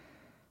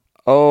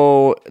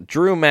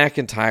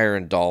McIntyre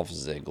and Dolph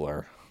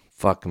Ziggler.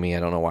 Fuck me, I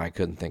don't know why I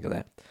couldn't think of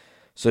that.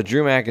 So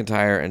Drew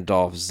McIntyre and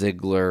Dolph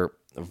Ziggler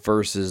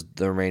versus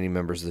the remaining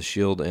members of the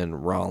Shield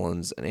and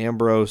Rollins and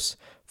Ambrose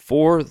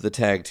for the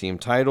tag team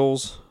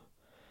titles.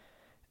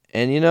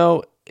 And,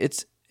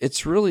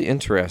 it's really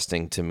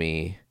interesting to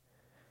me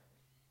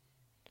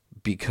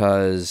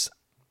because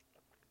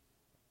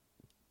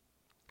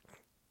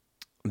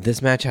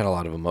this match had a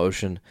lot of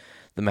emotion.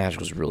 The match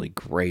was really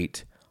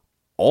great.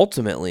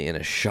 Ultimately, in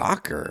a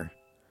shocker,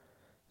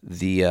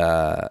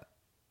 the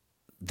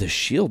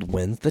Shield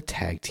wins the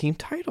tag team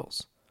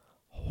titles.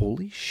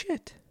 Holy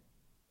shit.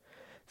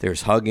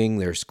 There's hugging,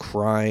 there's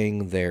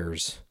crying,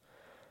 there's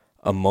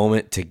a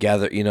moment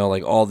together,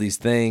 like all these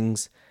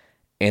things.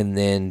 And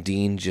then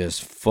Dean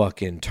just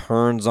fucking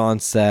turns on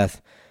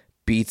Seth,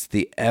 beats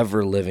the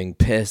ever-living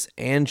piss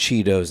and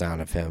Cheetos out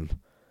of him.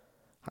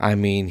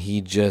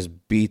 He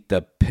just beat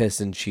the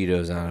piss and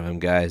Cheetos out of him,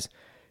 guys.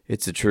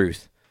 It's the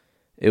truth.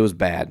 It was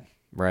bad,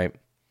 right?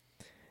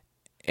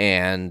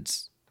 And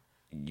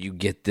you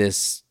get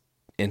this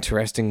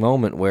interesting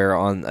moment where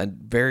on a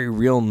very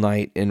real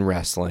night in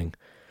wrestling,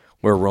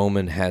 where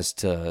Roman has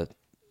to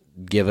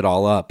give it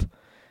all up,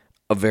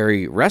 a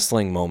very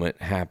wrestling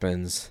moment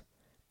happens.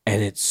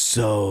 And it's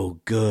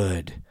so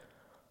good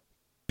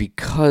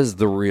because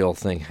the real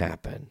thing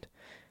happened.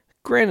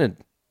 Granted,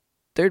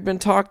 there'd been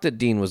talk that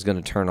Dean was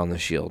going to turn on the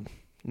Shield.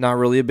 Not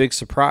really a big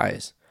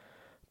surprise.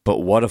 But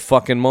what a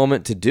fucking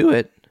moment to do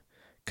it.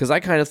 Because I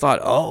kind of thought,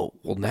 oh,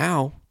 well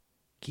now,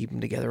 keep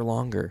them together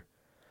longer.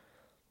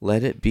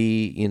 Let it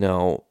be,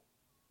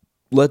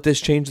 let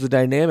this change the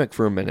dynamic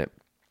for a minute.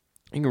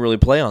 You can really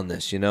play on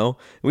this,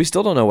 We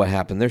still don't know what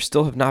happened. There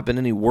still have not been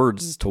any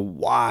words as to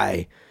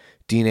why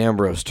Dean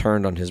Ambrose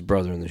turned on his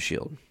brother in the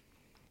Shield.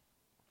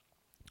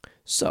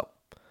 So,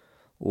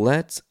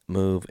 let's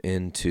move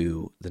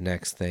into the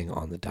next thing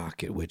on the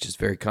docket, which is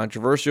very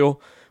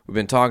controversial. We've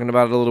been talking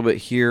about it a little bit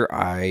here.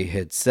 I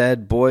had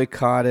said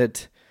boycott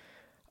it.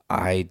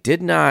 I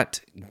did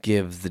not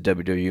give the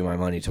WWE my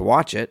money to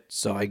watch it,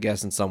 so I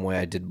guess in some way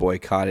I did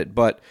boycott it.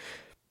 But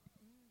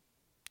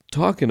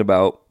talking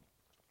about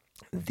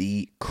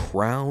the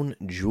Crown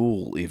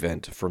Jewel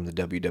event from the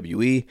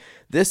WWE,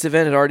 this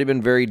event had already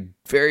been very,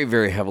 very,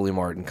 very heavily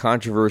marred in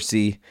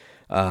controversy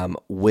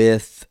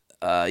with...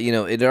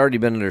 it had already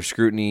been under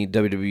scrutiny,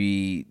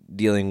 WWE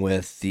dealing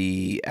with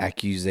the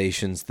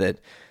accusations that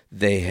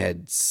they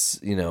had,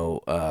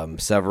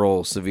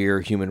 several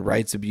severe human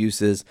rights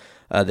abuses.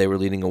 They were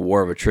leading a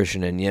war of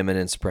attrition in Yemen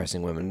and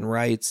suppressing women's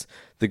rights.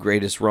 The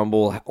Greatest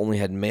Rumble only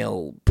had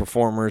male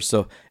performers.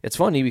 So it's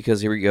funny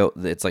because here we go.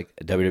 It's like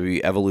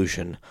WWE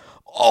Evolution.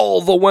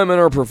 All the women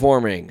are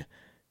performing.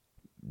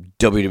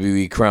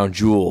 WWE Crown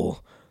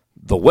Jewel.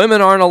 The women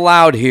aren't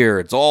allowed here.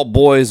 It's all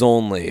boys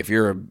only. If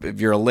you're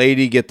a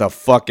lady, get the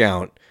fuck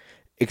out.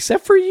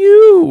 Except for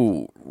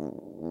you,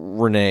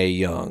 Renee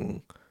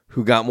Young,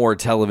 who got more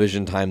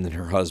television time than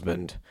her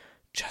husband.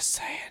 Just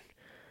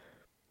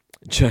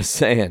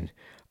saying.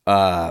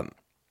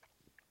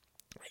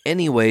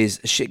 Anyways,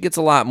 shit gets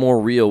a lot more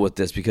real with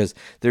this because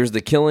there's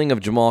the killing of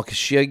Jamal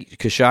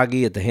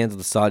Khashoggi at the hands of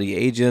the Saudi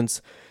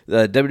agents.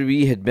 The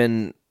WWE had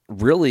been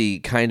really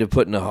kind of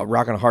put in a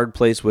rock and a hard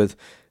place with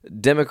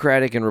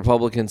Democratic and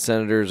Republican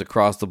senators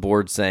across the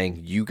board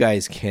saying, you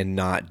guys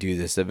cannot do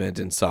this event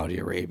in Saudi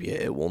Arabia.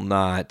 It will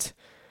not.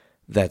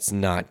 That's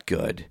not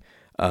good.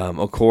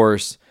 Of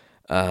course,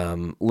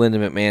 Linda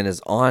McMahon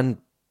is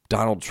on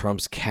Donald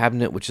Trump's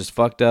cabinet, which is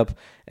fucked up.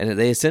 And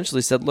they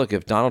essentially said, look,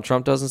 if Donald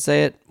Trump doesn't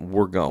say it,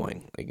 we're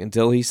going.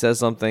 Until he says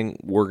something,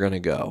 we're going to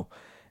go.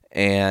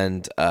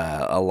 And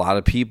a lot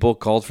of people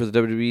called for the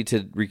WWE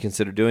to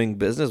reconsider doing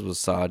business with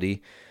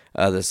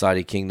the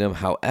Saudi kingdom.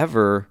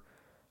 However,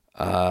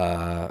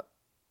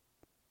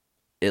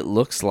 it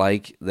looks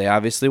like they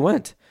obviously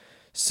went.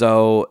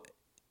 So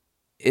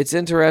it's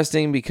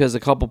interesting because a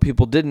couple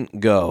people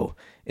didn't go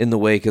in the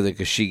wake of the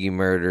Khashoggi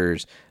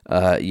murders.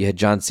 You had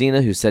John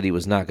Cena, who said he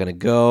was not going to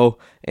go,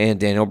 and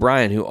Daniel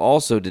Bryan, who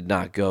also did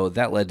not go.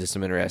 That led to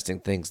some interesting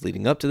things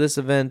leading up to this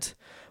event.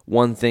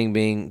 One thing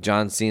being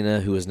John Cena,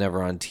 who was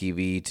never on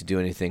TV to do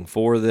anything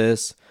for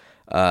this,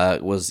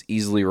 was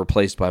easily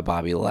replaced by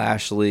Bobby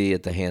Lashley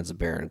at the hands of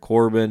Baron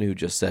Corbin, who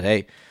just said,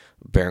 hey,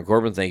 Baron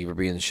Corbin, thank you for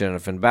being the shit on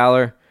Finn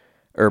Balor.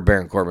 Or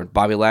Baron Corbin,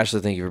 Bobby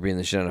Lashley, thank you for being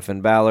the shit on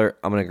Finn Balor.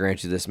 I'm going to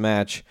grant you this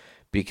match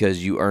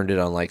because you earned it,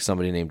 unlike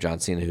somebody named John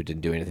Cena who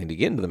didn't do anything to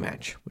get into the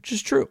match, which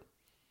is true.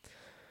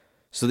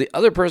 So the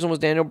other person was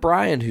Daniel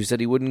Bryan, who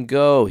said he wouldn't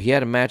go. He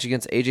had a match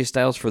against AJ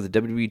Styles for the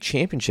WWE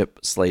Championship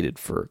slated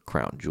for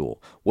Crown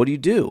Jewel. What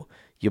do?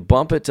 You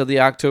bump it to the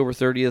October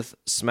 30th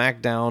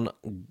SmackDown,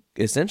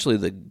 essentially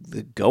the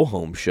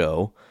go-home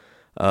show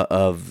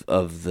of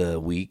the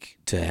week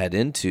to head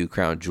into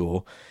Crown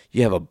Jewel.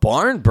 You have a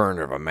barn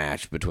burner of a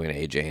match between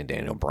AJ and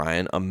Daniel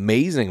Bryan.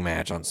 Amazing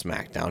match on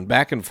SmackDown,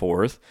 back and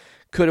forth.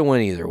 Could have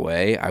went either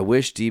way. I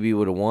wish DB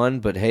would have won,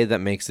 but hey, that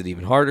makes it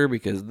even harder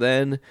because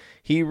then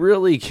he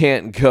really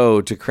can't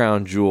go to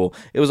Crown Jewel.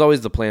 It was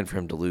always the plan for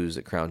him to lose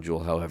at Crown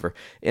Jewel, however.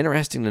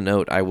 Interesting to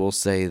note, I will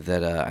say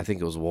that I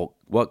think it was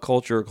What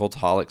Culture,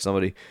 Cultaholic,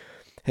 somebody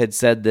had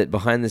said that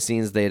behind the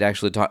scenes they had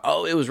actually talked.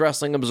 Oh, it was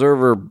Wrestling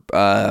Observer,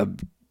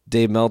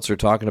 Dave Meltzer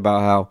talking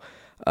about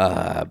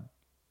how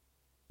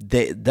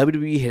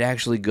WWE had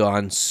actually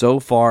gone so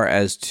far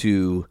as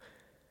to,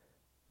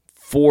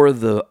 for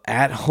the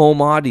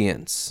at-home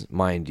audience,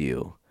 mind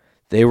you,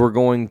 they were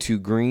going to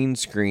green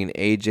screen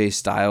AJ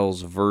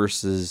Styles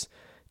versus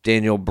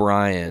Daniel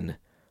Bryan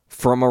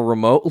from a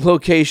remote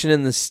location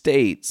in the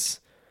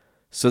States.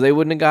 So they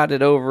wouldn't have got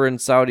it over in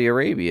Saudi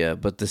Arabia,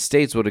 but the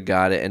States would have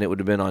got it, and it would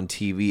have been on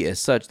TV as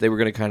such. They were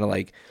going to kind of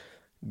like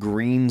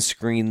green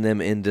screen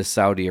them into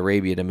Saudi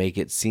Arabia to make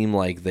it seem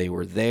like they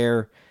were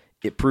there.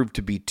 It proved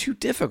to be too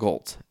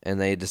difficult,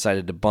 and they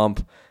decided to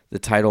bump the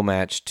title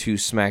match to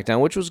SmackDown,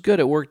 which was good.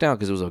 It worked out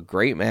because it was a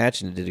great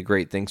match, and it did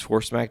great things for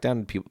SmackDown,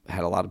 and people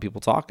had a lot of people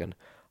talking,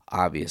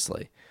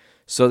 obviously.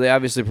 So they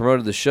obviously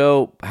promoted the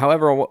show.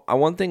 However,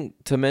 one thing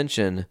to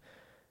mention,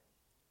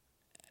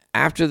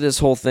 after this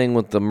whole thing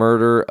with the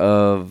murder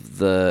of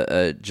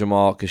the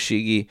Jamal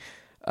Khashoggi,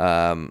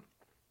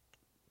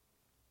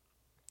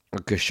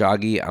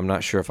 Khashoggi, I'm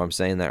not sure if I'm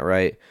saying that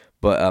right,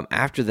 but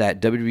after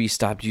that, WWE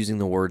stopped using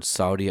the word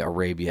Saudi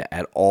Arabia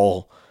at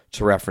all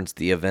to reference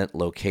the event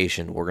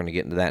location. We're going to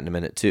get into that in a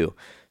minute too.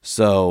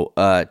 So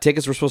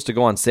tickets were supposed to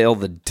go on sale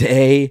the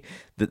day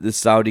that the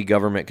Saudi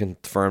government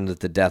confirmed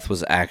that the death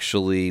was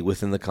actually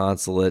within the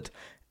consulate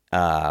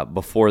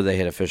before they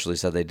had officially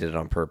said they did it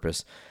on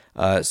purpose.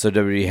 So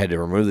WWE had to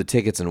remove the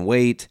tickets and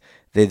wait.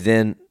 They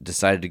then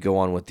decided to go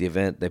on with the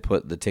event. They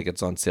put the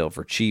tickets on sale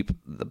for cheap.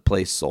 The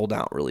place sold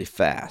out really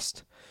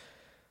fast.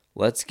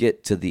 Let's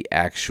get to the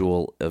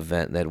actual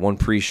event. They had one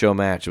pre-show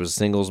match. It was a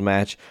singles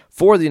match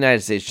for the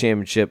United States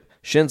Championship.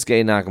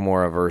 Shinsuke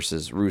Nakamura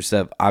versus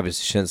Rusev.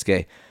 Obviously,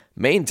 Shinsuke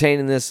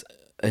maintaining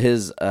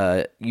his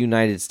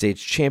United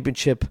States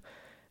Championship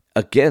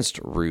against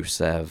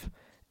Rusev.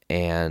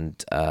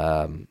 And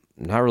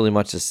not really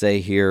much to say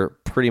here.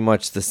 Pretty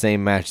much the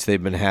same match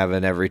they've been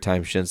having every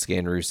time Shinsuke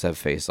and Rusev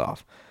face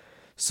off.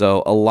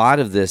 So a lot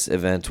of this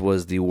event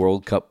was the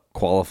World Cup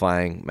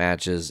qualifying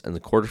matches and the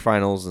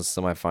quarterfinals and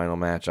semifinal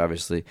match,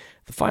 obviously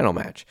the final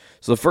match.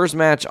 So the first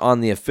match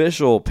on the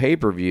official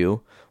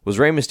pay-per-view was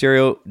Rey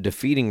Mysterio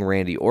defeating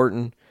Randy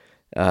Orton.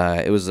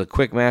 It was a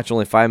quick match,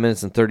 only 5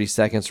 minutes and 30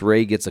 seconds.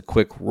 Rey gets a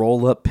quick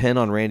roll-up pin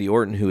on Randy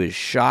Orton, who is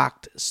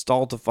shocked,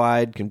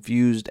 stultified,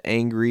 confused,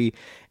 angry,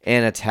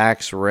 and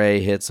attacks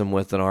Rey, hits him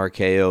with an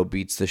RKO,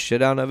 beats the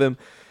shit out of him,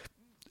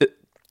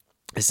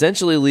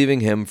 essentially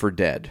leaving him for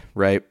dead,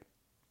 right?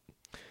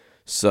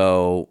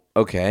 So,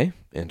 okay,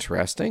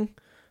 interesting.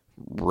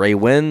 Rey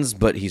wins,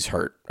 but he's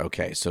hurt.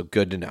 Okay, so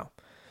good to know.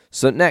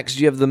 So next,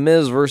 you have The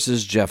Miz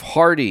versus Jeff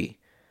Hardy,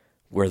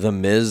 where The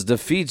Miz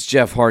defeats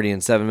Jeff Hardy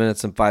in 7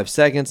 minutes and 5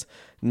 seconds.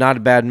 Not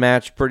a bad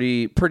match.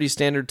 Pretty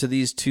standard to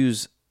these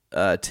two's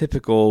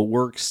typical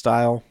work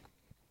style.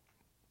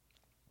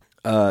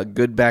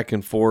 Good back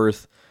and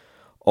forth.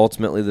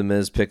 Ultimately, The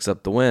Miz picks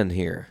up the win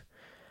here.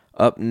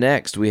 Up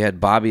next, we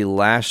had Bobby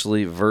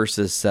Lashley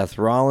versus Seth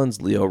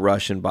Rollins. Leo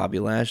Rush in Bobby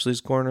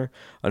Lashley's corner.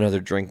 Another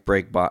drink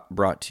break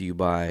brought to you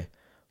by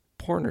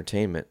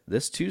Pornertainment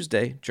this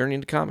Tuesday, Journey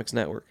into Comics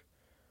Network.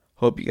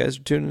 Hope you guys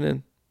are tuning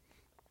in.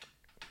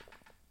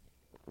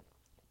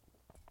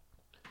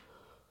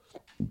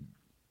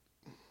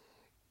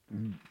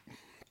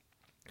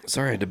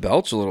 Sorry, I had to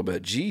belch a little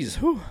bit. Jeez.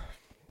 Whew.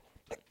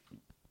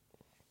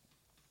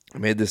 I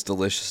made this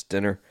delicious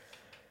dinner,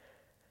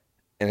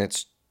 and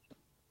it's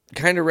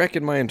kind of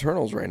wrecking my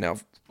internals right now,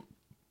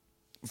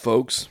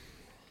 folks.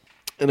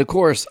 And of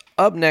course,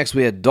 up next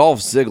we had Dolph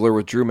Ziggler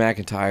with Drew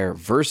McIntyre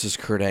versus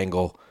Kurt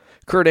Angle.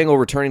 Kurt Angle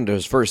returning to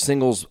his first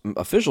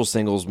official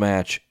singles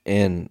match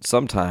in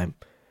some time.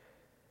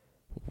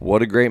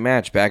 What a great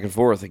match, back and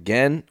forth.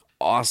 Again,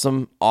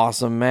 awesome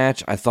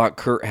match. I thought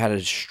Kurt had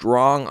a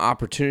strong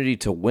opportunity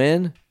to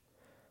win.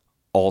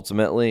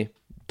 Ultimately,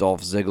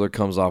 Dolph Ziggler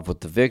comes off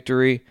with the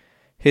victory.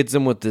 Hits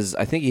him with his,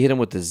 I think he hit him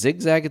with the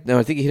zigzag. No,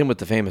 I think he hit him with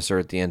the Famouser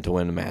at the end to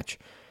win the match.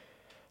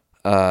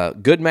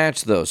 Good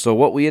match, though. So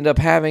what we end up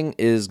having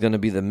is going to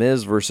be The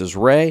Miz versus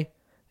Rey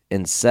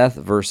and Seth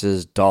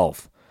versus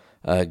Dolph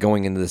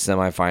going into the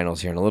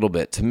semifinals here in a little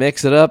bit. To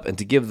mix it up and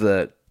to give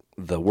the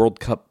World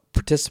Cup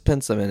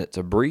participants a minute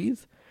to breathe,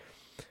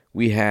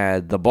 we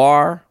had The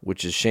Bar,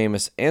 which is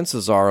Sheamus and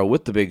Cesaro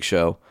with the Big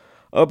Show,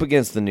 up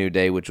against The New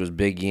Day, which was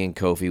Big E and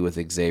Kofi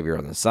with Xavier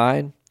on the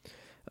side.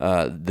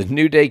 The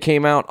New Day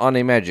came out on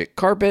a magic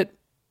carpet.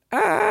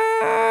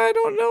 I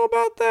don't know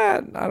about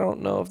that. I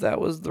don't know if that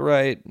was the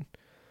right.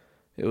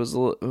 It was a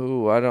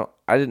little,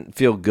 I didn't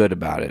feel good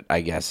about it,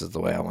 I guess is the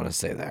way I want to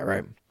say that,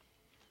 right?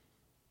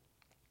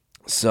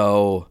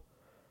 So,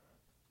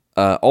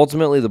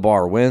 ultimately The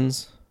Bar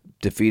wins,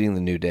 defeating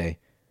The New Day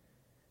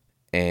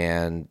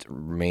and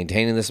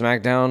maintaining the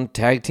SmackDown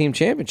Tag Team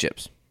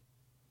Championships.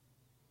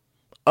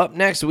 Up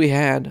next, we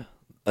had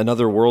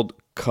another World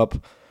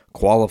Cup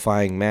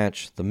qualifying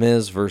match. The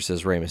Miz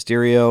versus Rey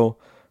Mysterio.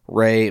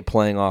 Rey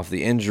playing off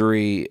the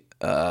injury,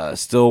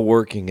 still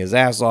working his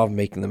ass off,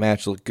 making the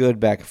match look good,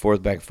 back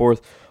and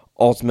forth.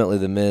 Ultimately,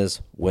 The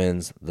Miz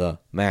wins the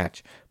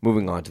match.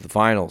 Moving on to the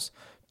finals.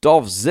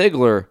 Dolph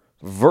Ziggler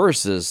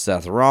versus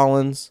Seth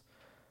Rollins.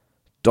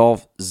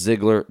 Dolph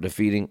Ziggler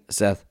defeating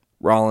Seth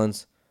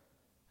Rollins.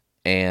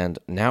 And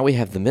now we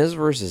have The Miz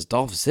versus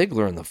Dolph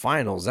Ziggler in the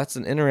finals. That's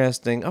an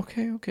interesting...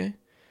 Okay.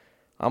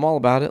 I'm all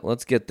about it.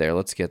 Let's get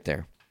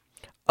there.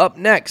 Up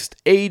next,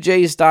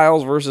 AJ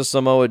Styles versus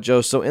Samoa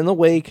Joe. So in the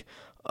wake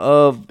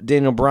of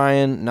Daniel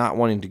Bryan not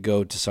wanting to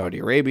go to Saudi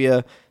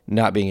Arabia,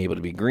 not being able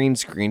to be green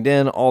screened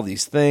in, all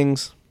these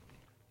things.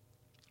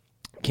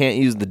 Can't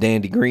use the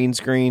dandy green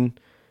screen.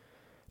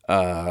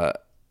 All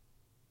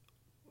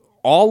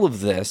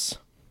of this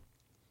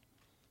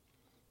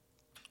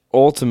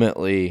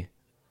ultimately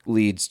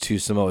leads to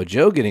Samoa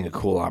Joe getting a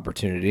cool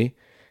opportunity,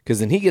 because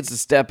then he gets to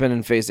step in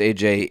and face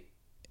AJ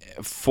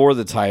for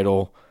the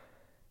title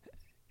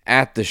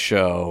at the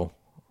show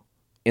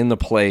in the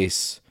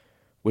place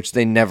which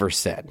they never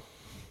said.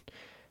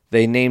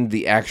 They named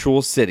the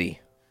actual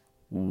city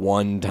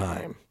one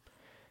time.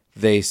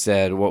 They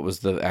said, what was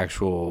the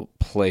actual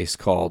place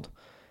called?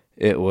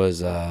 It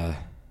was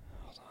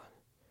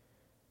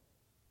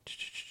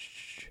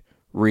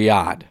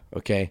Riyadh,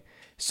 okay?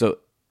 So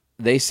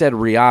they said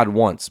Riyadh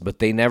once, but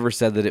they never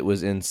said that it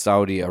was in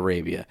Saudi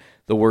Arabia.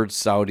 The word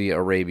Saudi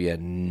Arabia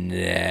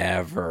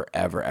never,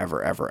 ever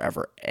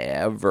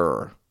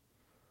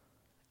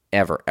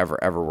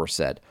were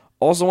said.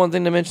 Also, one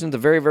thing to mention, at the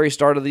very, very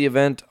start of the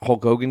event,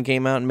 Hulk Hogan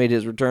came out and made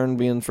his return,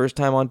 being the first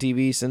time on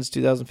TV since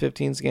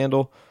 2015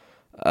 scandal.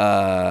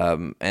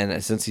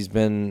 And since he's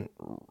been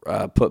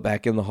put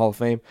back in the Hall of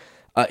Fame.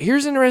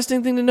 Here's an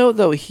interesting thing to note,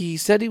 though. He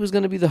said he was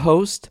going to be the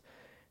host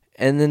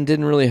and then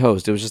didn't really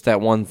host. It was just that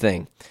one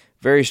thing.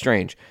 Very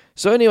strange.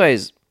 So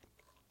anyways,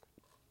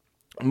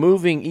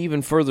 moving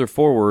even further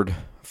forward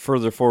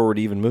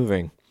even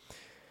moving,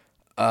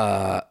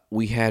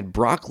 we had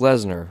Brock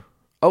Lesnar.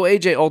 Oh,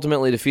 AJ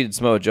ultimately defeated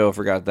Samoa Joe, I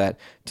forgot that,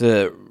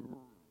 to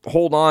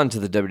hold on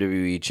to the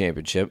WWE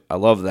Championship. I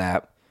love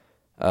that.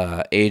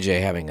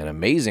 AJ having an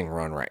amazing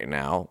run right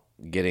now,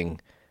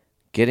 getting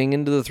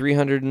into the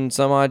 300 and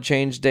some odd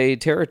change day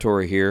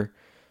territory here.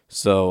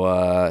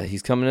 So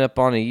he's coming up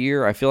on a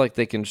year. I feel like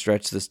they can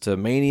stretch this to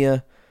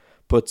Mania,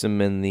 puts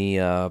him in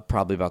the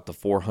probably about the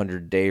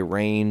 400-day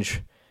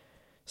range.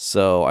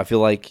 So I feel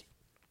like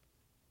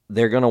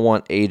they're going to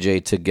want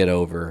AJ to get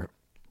over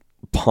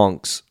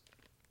Punk's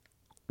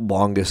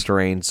longest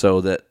reign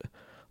so that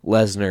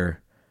Lesnar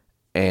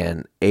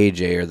and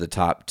AJ are the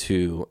top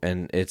two,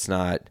 and it's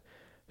not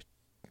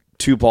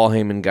two Paul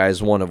Heyman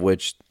guys, one of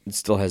which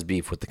still has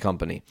beef with the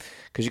company.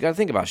 Because you got to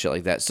think about shit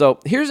like that.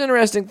 So here's an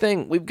interesting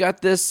thing. We've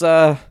got this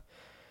Brock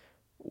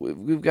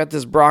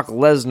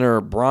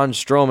Lesnar Braun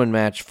Strowman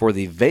match for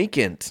the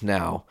vacant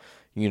now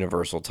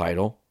Universal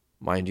title,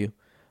 mind you,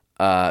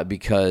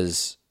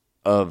 because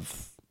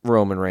of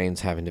Roman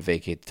Reigns having to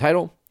vacate the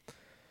title.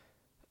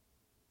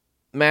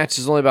 Match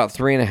is only about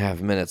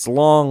 3.5 minutes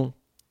long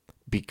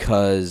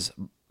because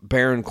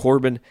Baron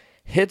Corbin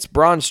hits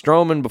Braun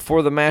Strowman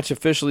before the match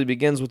officially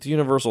begins with the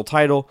Universal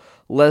title.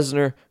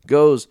 Lesnar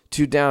goes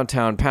to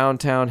downtown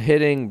Pound Town,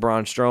 hitting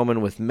Braun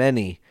Strowman with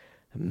many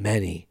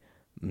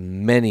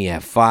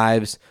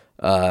F5s.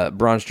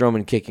 Braun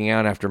Strowman kicking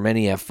out after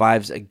many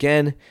F5s.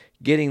 Again,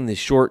 getting the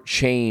short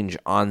change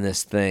on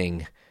this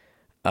thing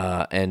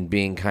and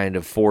being kind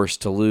of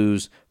forced to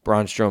lose.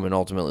 Braun Strowman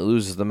ultimately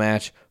loses the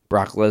match.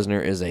 Brock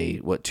Lesnar is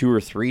a, 2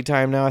 or 3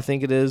 time now, I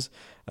think it is,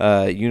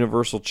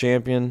 Universal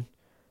Champion.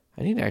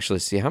 I need to actually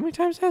see how many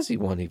times has he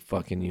won the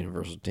fucking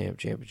Universal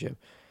Championship.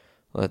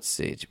 Let's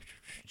see.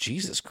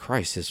 Jesus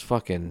Christ,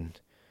 the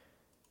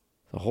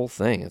whole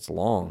thing, it's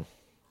long.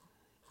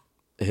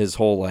 His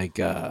whole, I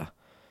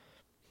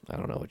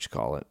don't know what you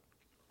call it.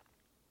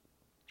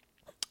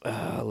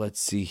 Let's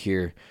see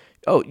here.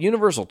 Oh,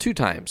 Universal 2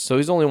 times, so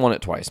he's only won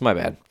it twice. My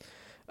bad.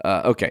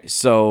 Okay,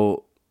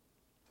 so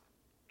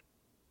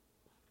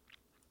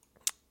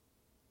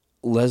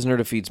Lesnar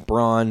defeats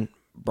Braun.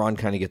 Braun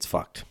kind of gets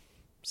fucked.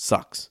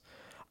 Sucks.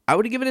 I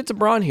would have given it to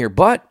Braun here,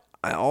 but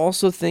I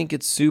also think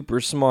it's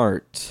super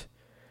smart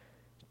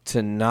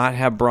to not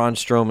have Braun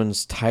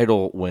Strowman's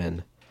title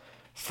win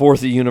for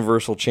the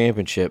Universal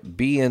Championship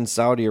be in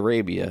Saudi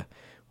Arabia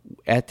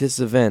at this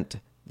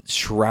event,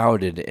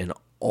 shrouded in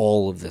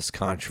all of this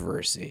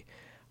controversy.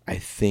 I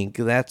think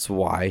that's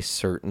why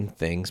certain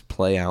things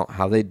play out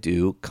how they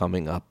do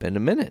coming up in a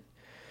minute.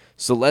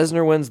 So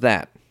Lesnar wins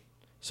that.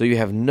 So you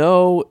have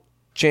no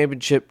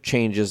championship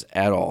changes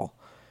at all.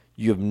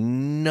 You have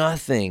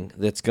nothing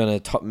that's going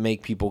to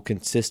make people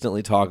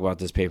consistently talk about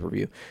this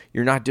pay-per-view.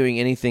 You're not doing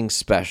anything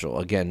special.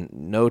 Again,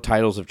 no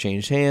titles have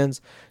changed hands.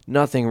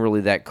 Nothing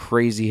really that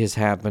crazy has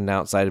happened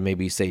outside of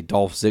maybe, say,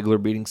 Dolph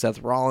Ziggler beating Seth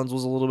Rollins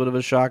was a little bit of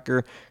a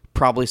shocker.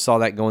 Probably saw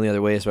that going the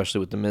other way, especially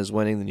with The Miz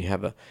winning. Then you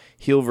have a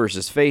heel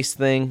versus face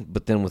thing.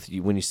 But then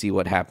when you see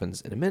what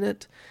happens in a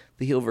minute,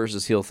 the heel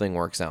versus heel thing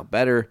works out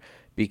better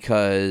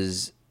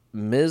because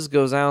Miz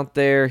goes out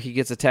there. He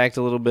gets attacked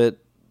a little bit.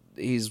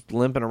 He's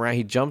limping around.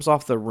 He jumps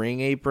off the ring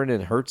apron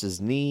and hurts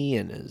his knee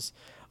and is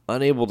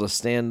unable to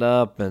stand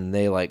up. And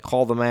they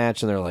call the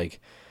match and they're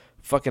like,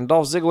 fucking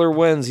Dolph Ziggler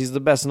wins. He's the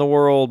best in the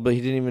world, but he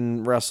didn't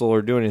even wrestle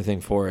or do anything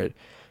for it.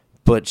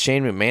 But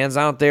Shane McMahon's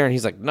out there and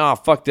he's like, nah,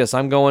 fuck this.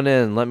 I'm going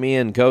in. Let me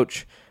in,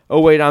 coach.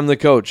 Oh, wait, I'm the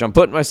coach. I'm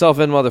putting myself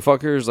in,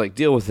 motherfuckers.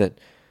 Deal with it.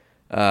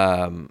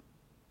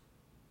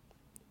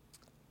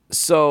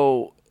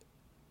 So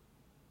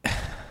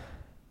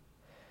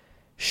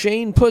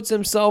Shane puts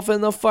himself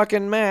in the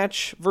fucking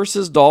match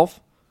versus Dolph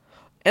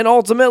and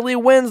ultimately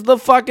wins the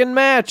fucking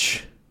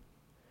match.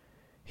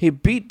 He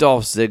beat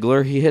Dolph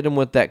Ziggler. He hit him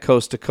with that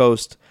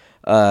coast-to-coast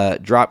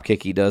drop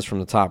kick he does from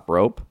the top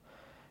rope.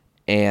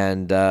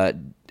 And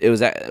it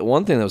was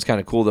one thing that was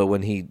kind of cool, though,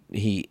 when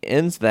he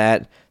ends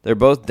that, they're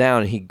both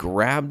down. He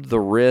grabbed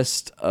the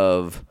wrist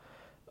of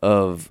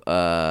Dolph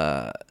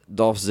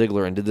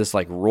Ziggler and did this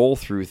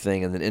roll-through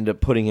thing and then ended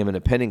up putting him in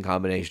a pinning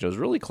combination. It was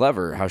really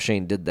clever how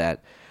Shane did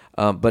that.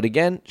 But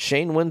again,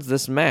 Shane wins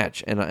this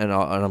match, and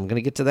I'm going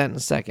to get to that in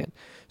a second.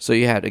 So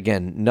you had,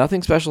 again,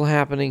 nothing special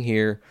happening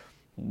here.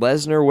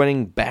 Lesnar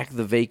winning back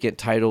the vacant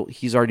title.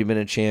 He's already been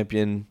a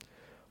champion.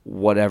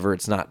 Whatever.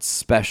 It's not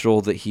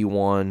special that he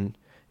won.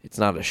 It's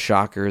not a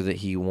shocker that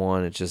he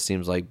won. It just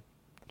seems like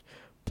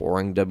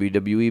boring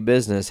WWE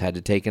business. Had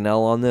to take an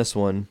L on this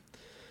one.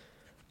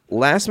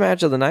 Last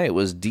match of the night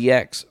was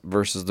DX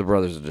versus the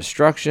Brothers of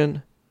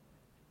Destruction.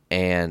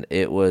 and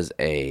it was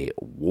a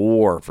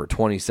war for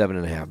 27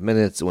 and a half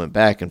minutes. It went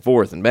back and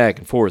forth and back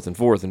and forth and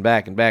forth and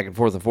back and back and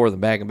forth and forth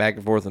and back and back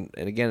and forth and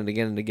again and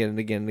again and again and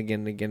again and again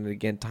and again and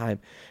again, time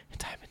and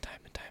time and time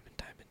and time and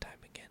time and time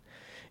again.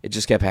 It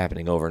just kept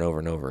happening over and over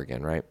and over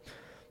again, right?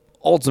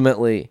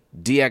 Ultimately,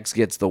 DX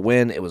gets the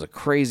win. It was a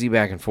crazy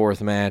back and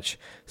forth match,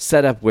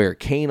 set up where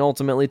Kane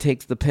ultimately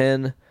takes the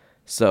pin,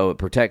 so it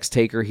protects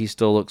Taker. He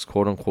still looks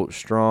quote-unquote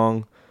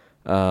strong.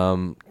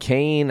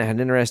 Kane had an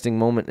interesting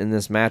moment in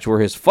this match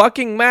where his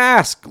fucking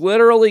mask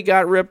literally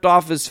got ripped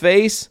off his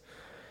face.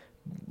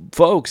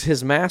 Folks,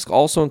 his mask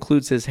also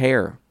includes his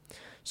hair.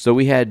 So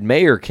we had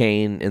Mayor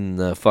Kane in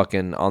the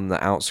fucking on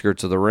the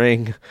outskirts of the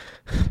ring,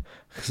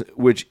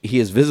 which he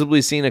has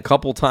visibly seen a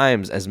couple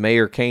times as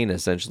Mayor Kane,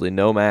 essentially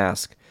no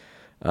mask.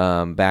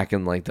 Back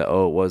in like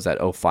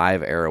that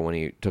 05 era when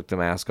he took the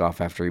mask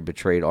off after he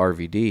betrayed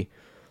RVD.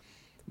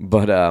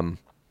 But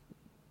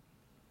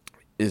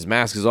his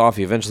mask is off.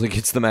 He eventually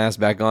gets the mask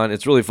back on.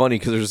 It's really funny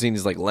because there's a scene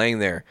he's like laying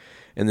there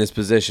in this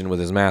position with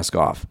his mask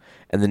off.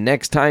 And the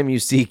next time you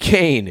see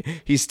Kane,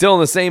 he's still in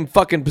the same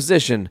fucking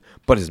position,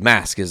 but his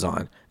mask is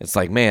on. It's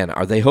like, man,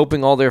 are they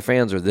hoping all their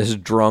fans are this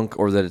drunk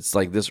or that it's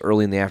like this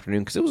early in the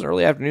afternoon? Because it was an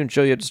early afternoon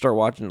show. You had to start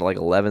watching at like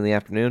 11 in the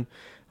afternoon,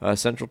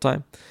 Central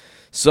Time.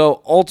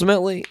 So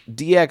ultimately,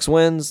 DX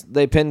wins.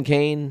 They pin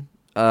Kane.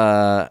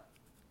 Shane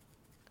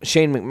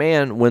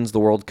McMahon wins the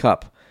World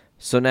Cup.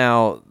 So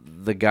now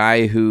the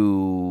guy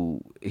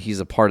who he's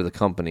a part of the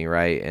company,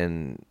 right?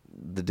 And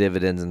the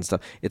dividends and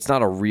stuff. It's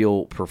not a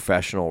real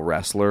professional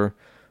wrestler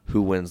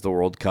who wins the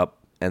World Cup,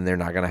 and they're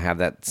not going to have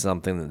that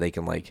something that they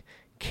can like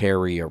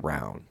carry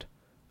around.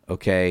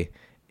 Okay?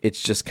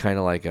 It's just kind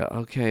of like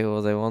okay,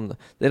 well they won.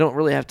 They don't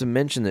really have to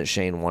mention that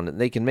Shane won it.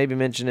 They can maybe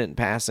mention it in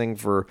passing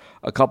for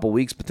a couple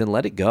weeks, but then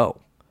let it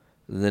go.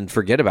 And then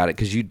forget about it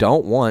because you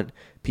don't want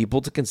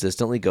people to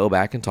consistently go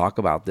back and talk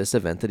about this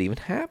event that even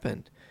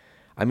happened.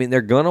 I mean,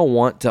 they're going to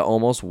want to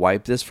almost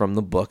wipe this from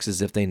the books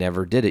as if they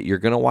never did it. You're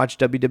going to watch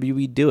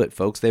WWE do it,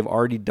 folks. They've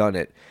already done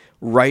it.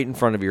 Right in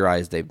front of your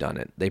eyes, they've done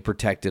it. They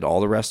protected all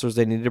the wrestlers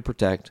they needed to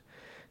protect.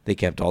 They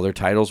kept all their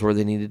titles where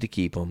they needed to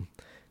keep them.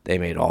 They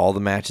made all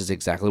the matches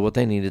exactly what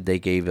they needed. They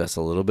gave us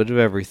a little bit of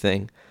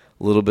everything.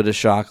 A little bit of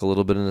shock, a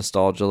little bit of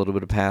nostalgia, a little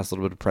bit of past, a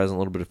little bit of present, a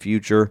little bit of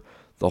future.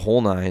 The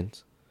whole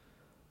nines.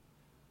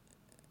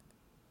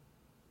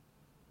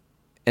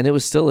 And it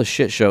was still a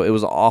shit show. It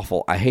was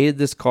awful. I hated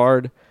this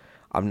card.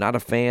 I'm not a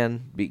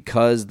fan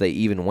because they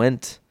even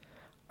went.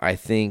 I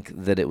think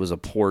that it was a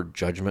poor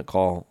judgment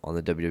call on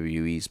the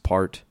WWE's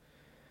part.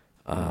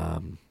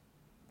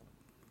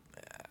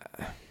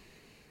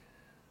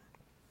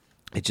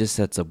 It just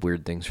sets up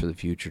weird things for the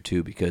future,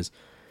 too, because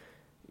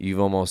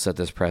you've almost set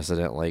this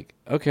precedent like,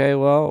 okay,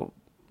 well,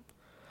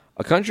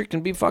 a country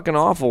can be fucking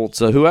awful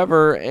to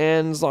whoever,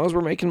 and as long as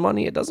we're making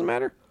money, it doesn't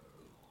matter.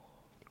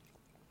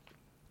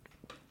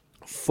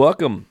 Fuck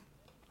them,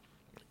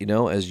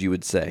 as you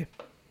would say.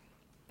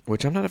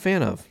 Which I'm not a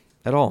fan of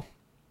at all.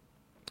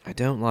 I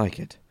don't like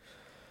it.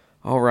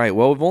 All right,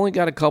 well, we've only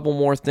got a couple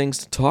more things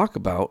to talk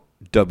about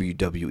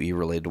WWE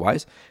related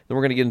wise. Then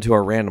we're going to get into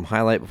our random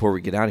highlight before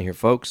we get out of here,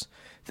 folks.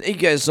 Thank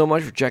you guys so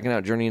much for checking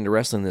out Journey into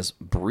Wrestling this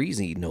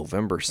breezy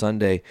November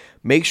Sunday.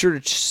 Make sure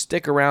to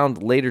stick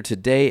around later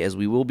today as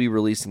we will be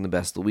releasing the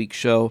Best of the Week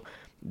show.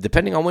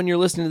 Depending on when you're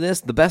listening to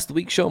this, the Best of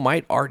the Week show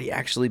might already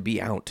actually be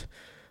out.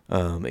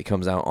 It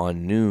comes out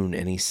on noon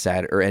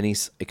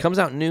it comes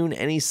out noon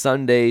any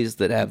Sundays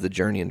that have the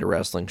Journey into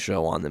Wrestling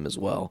show on them as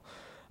well.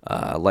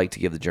 I like to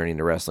give the Journey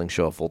into Wrestling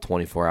show a full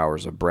 24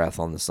 hours of breath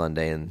on the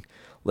Sunday and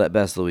let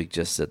Best of the Week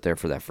just sit there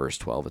for that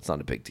first 12. It's not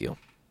a big deal.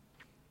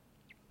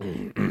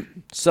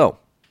 So,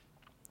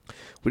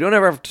 we don't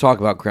ever have to talk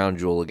about Crown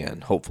Jewel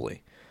again,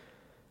 hopefully.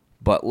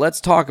 But let's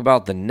talk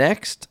about the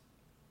next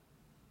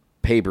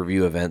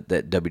pay-per-view event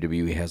that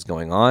WWE has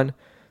going on.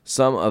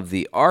 Some of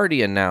the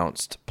already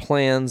announced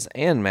plans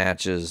and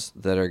matches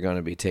that are going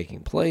to be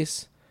taking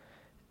place,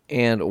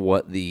 and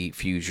what the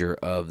future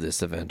of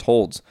this event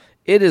holds.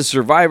 It is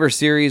Survivor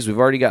Series. We've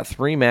already got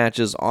 3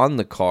 matches on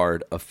the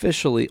card,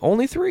 officially,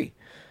 only 3.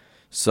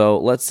 So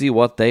let's see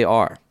what they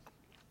are.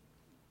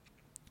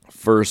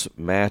 First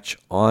match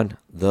on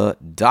the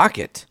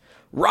docket.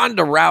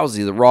 Ronda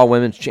Rousey, the Raw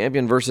Women's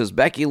Champion, versus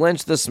Becky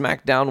Lynch, the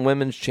SmackDown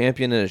Women's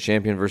Champion, in a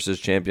champion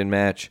versus champion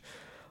match.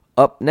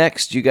 Up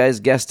next, you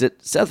guys guessed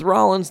it, Seth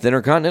Rollins, the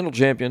Intercontinental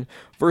Champion,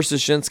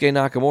 versus Shinsuke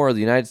Nakamura,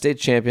 the United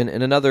States Champion,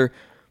 in another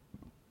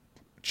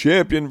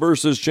champion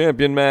versus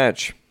champion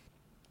match.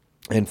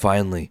 And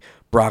finally,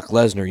 Brock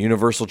Lesnar,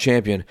 Universal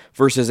Champion,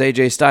 versus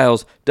AJ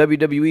Styles,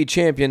 WWE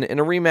Champion, in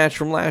a rematch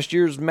from last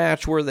year's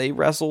match where they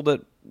wrestled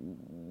at,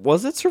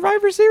 was it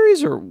Survivor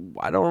Series? Or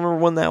I don't remember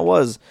when that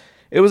was.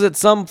 It was at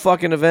some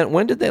fucking event.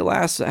 When did they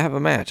last have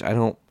a match? I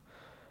don't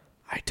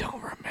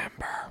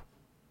remember.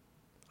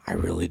 I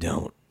really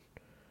don't.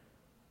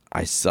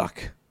 I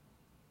suck.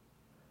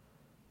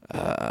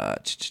 Oh,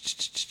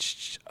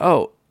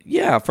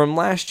 yeah, from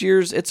last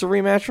year's, it's a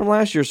rematch from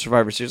last year's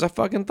Survivor Series. I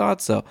fucking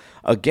thought so.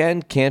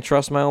 Again, can't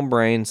trust my own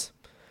brains.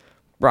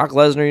 Brock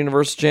Lesnar,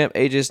 Universal Champ,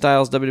 AJ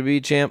Styles,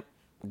 WWE Champ.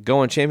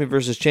 going champion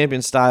versus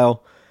champion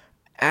style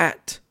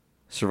at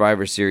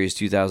Survivor Series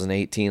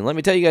 2018. Let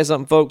me tell you guys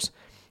something, folks.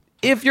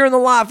 If you're in the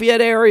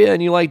Lafayette area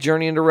and you like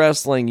Journey into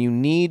Wrestling, you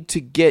need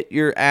to get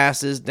your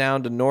asses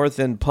down to North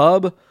End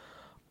Pub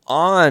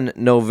on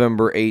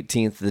November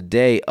 18th, the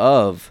day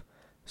of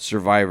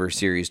Survivor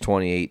Series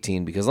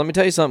 2018. Because let me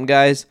tell you something,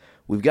 guys.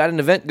 We've got an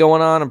event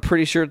going on. I'm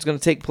pretty sure it's going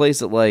to take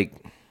place at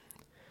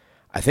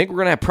I think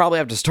we're going to probably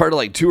have to start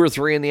at 2 or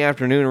 3 in the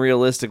afternoon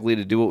realistically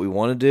to do what we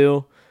want to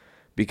do,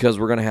 because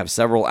we're going to have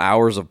several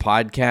hours of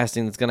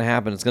podcasting that's going to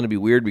happen. It's going to be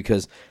weird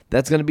because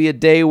that's going to be a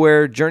day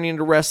where Journey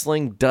into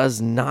Wrestling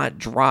does not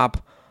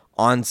drop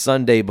on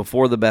Sunday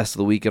before the best of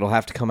the week. It'll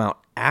have to come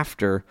out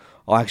after.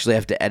 I'll actually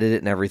have to edit it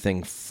and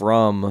everything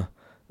from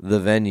the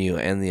venue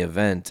and the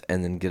event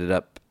and then get it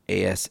up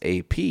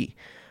ASAP.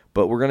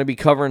 But we're going to be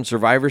covering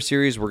Survivor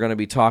Series. We're going to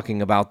be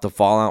talking about the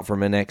fallout from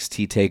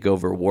NXT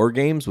TakeOver War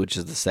Games, which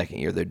is the second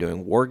year they're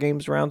doing War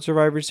Games around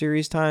Survivor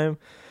Series time.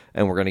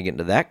 And we're going to get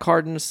into that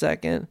card in a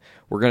second.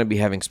 We're going to be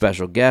having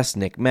special guests,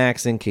 Nick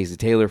Maxon, Casey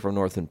Taylor from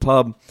North End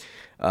Pub,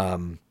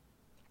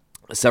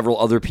 several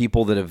other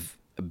people that have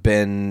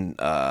been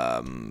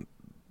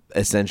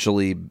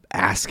essentially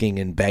asking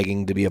and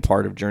begging to be a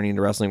part of Journey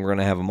into Wrestling. We're going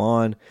to have them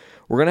on.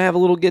 We're going to have a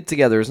little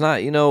get-together. It's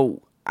not,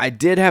 I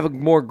did have a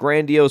more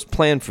grandiose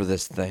plan for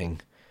this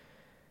thing.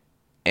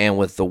 And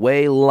with the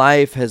way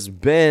life has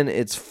been,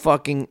 it's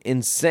fucking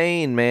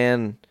insane,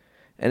 man.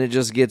 And it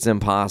just gets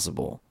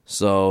impossible.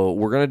 So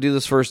we're going to do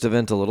this first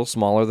event a little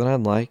smaller than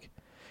I'd like.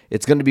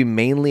 It's going to be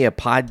mainly a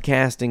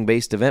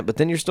podcasting-based event, but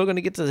then you're still going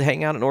to get to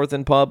hang out at North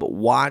End Pub,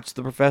 watch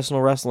the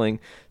Professional Wrestling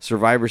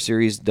Survivor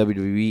Series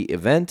WWE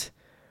event,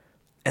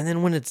 and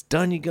then when it's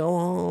done, you go,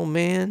 oh,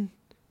 man,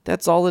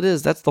 that's all it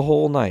is. That's the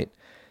whole night.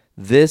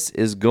 This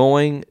is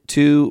going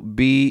to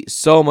be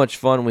so much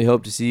fun. We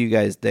hope to see you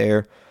guys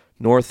there.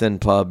 North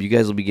End Pub. You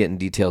guys will be getting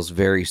details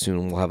very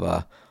soon.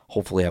 We'll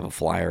hopefully have a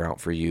flyer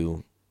out for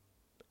you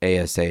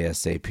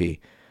ASAP.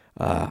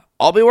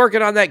 I'll be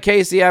working on that,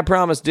 Casey. I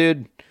promise,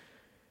 dude.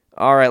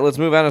 All right, let's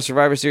move on to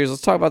Survivor Series.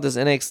 Let's talk about this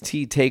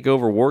NXT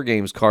TakeOver War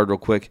Games card real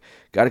quick.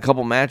 Got a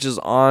couple matches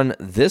on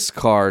this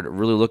card.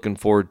 Really looking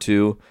forward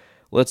to.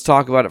 Let's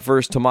talk about it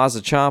first.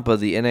 Tommaso Ciampa,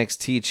 the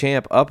NXT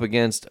champ, up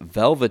against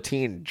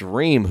Velveteen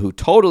Dream, who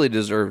totally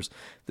deserves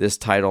this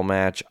title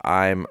match.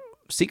 I'm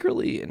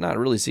secretly, not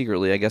really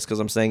secretly, I guess because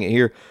I'm saying it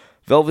here,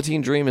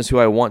 Velveteen Dream is who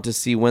I want to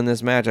see win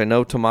this match. I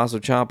know Tommaso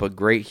Ciampa,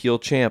 great heel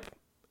champ.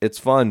 It's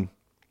fun.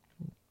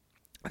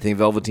 I think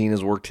Velveteen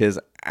has worked his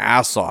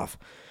ass off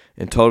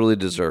and totally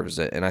deserves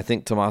it. And I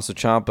think Tommaso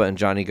Ciampa and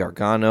Johnny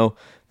Gargano,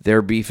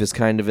 their beef is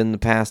kind of in the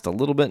past a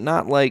little bit.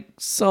 Not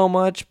so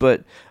much,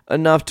 but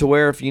enough to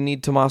where if you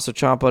need Tommaso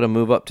Ciampa to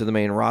move up to the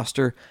main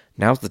roster,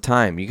 now's the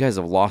time. You guys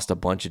have lost a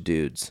bunch of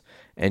dudes,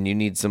 and you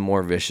need some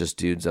more vicious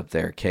dudes up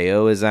there.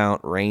 KO is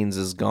out. Reigns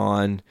is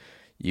gone.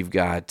 You've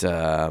got,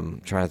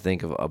 trying to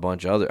think of a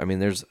bunch of other. I mean,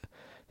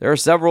 there are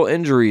several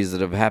injuries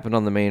that have happened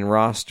on the main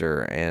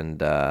roster,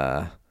 and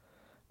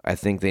I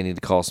think they need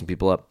to call some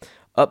people up.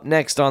 Up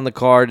next on the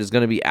card is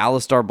going to be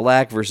Aleister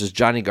Black versus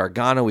Johnny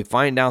Gargano. We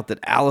find out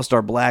that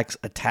Aleister Black's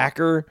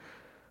attacker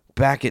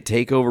back at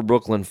TakeOver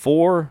Brooklyn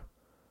 4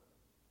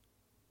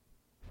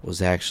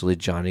 was actually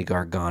Johnny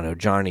Gargano.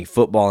 Johnny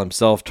Football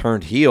himself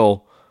turned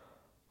heel.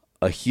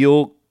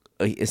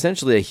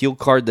 Essentially a heel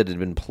card that had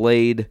been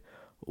played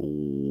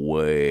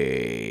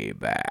way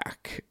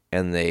back.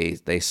 And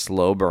they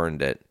slow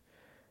burned it.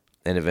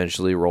 And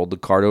eventually rolled the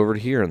card over to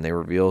here, and they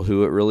reveal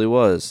who it really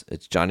was.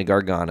 It's Johnny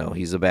Gargano.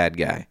 He's a bad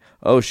guy.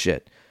 Oh,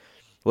 shit.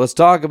 Let's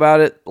talk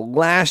about it.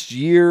 Last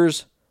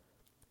year's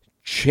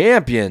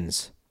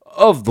champions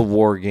of the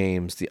War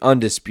Games, the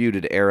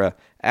Undisputed Era,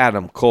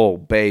 Adam Cole,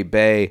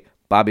 Bay,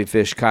 Bobby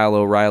Fish, Kyle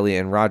O'Reilly,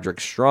 and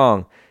Roderick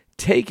Strong,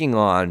 taking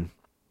on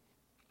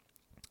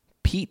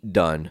Pete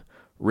Dunne,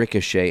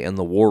 Ricochet, and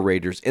the War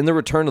Raiders in the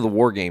Return of the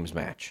War Games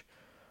match.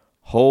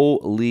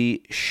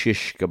 Holy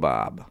shish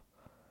kebab.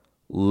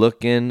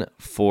 Looking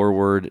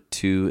forward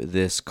to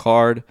this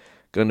card.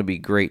 Going to be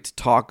great to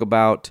talk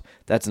about.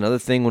 That's another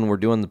thing when we're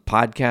doing the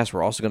podcast.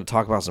 We're also going to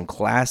talk about some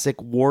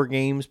classic War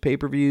Games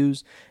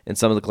pay-per-views and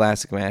some of the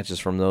classic matches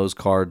from those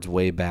cards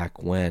way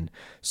back when.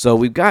 So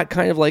we've got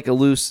kind of like a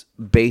loose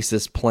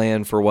basis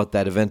plan for what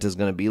that event is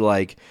going to be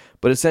like.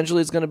 But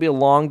essentially it's going to be a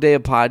long day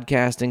of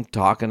podcasting,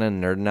 talking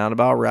and nerding out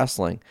about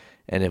wrestling.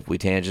 And if we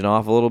tangent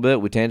off a little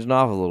bit, we tangent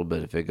off a little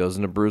bit. If it goes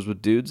into Brews with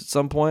Dudes at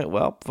some point,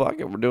 well, fuck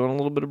it. We're doing a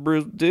little bit of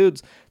Brews with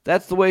Dudes.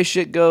 That's the way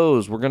shit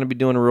goes. We're going to be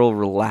doing a real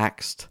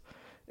relaxed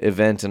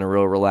event in a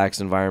real relaxed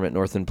environment.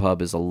 North End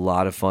Pub is a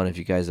lot of fun. If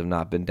you guys have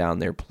not been down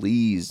there,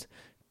 please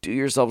do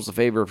yourselves a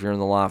favor if you're in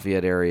the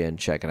Lafayette area and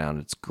check it out.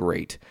 It's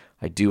great.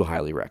 I do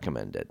highly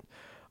recommend it.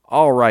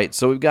 All right,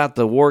 so we've got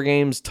the War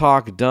Games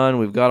talk done.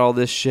 We've got all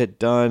this shit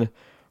done.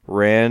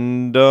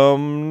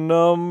 Random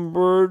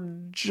number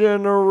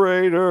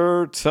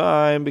generator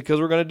time,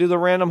 because we're going to do the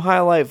random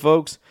highlight,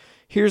 folks.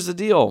 Here's the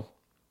deal.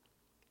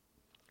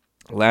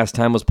 Last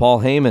time was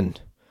Paul Heyman.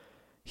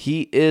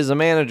 He is a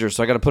manager,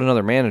 so I got to put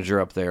another manager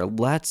up there.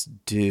 Let's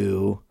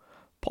do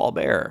Paul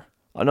Bearer.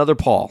 Another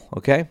Paul,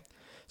 okay?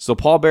 So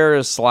Paul Bearer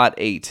is slot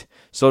 8.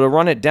 So to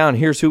run it down,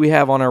 here's who we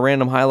have on our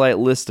random highlight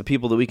list of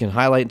people that we can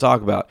highlight and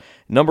talk about.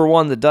 Number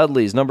 1, the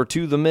Dudleys. Number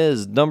 2, The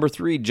Miz. Number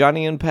 3,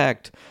 Johnny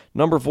Impact.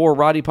 Number 4,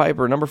 Roddy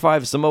Piper. Number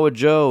 5, Samoa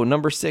Joe.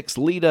 Number 6,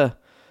 Lita.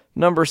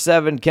 Number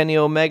 7, Kenny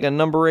Omega.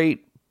 Number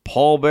 8,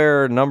 Paul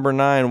Bearer. Number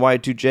 9,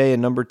 Y2J.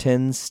 And number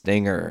 10,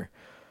 Stinger.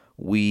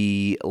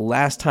 We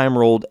last time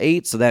rolled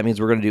 8, so that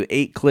means we're going to do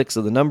 8 clicks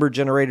of the number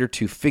generator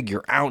to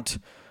figure out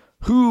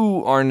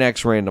who our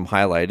next random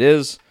highlight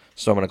is.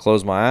 So I'm going to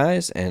close my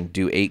eyes and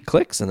do 8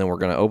 clicks, and then we're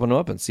going to open them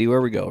up and see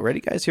where we go. Ready,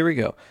 guys? Here we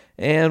go.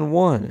 And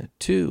 1,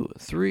 2,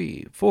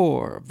 3,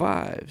 4,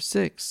 5,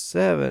 6,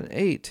 7,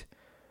 8.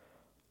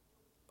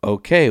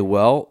 Okay,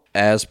 well,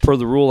 as per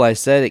the rule I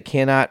said, it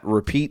cannot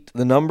repeat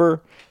the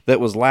number that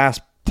was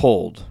last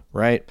pulled,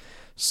 right?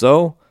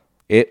 So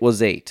it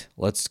was 8.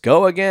 Let's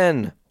go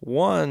again.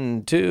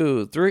 1,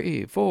 2,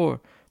 3,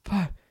 4,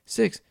 5,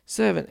 6,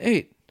 7,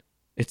 8.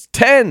 It's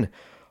 10.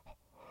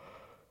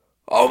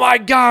 Oh my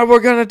God, we're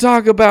going to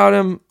talk about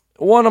him.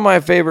 One of my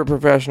favorite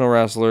professional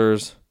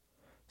wrestlers,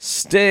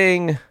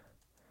 Sting.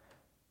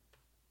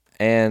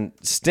 And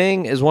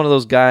Sting is one of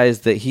those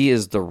guys that he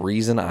is the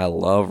reason I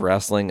love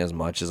wrestling as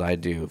much as I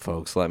do,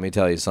 folks. Let me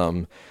tell you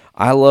something.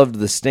 I loved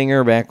the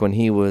Stinger back when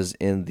he was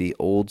in the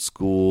old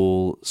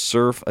school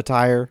surf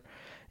attire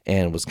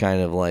and was kind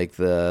of like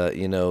the,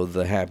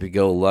 the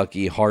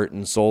happy-go-lucky heart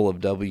and soul of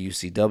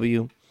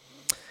WCW.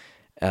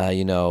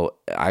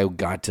 I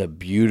got to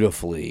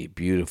beautifully,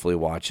 beautifully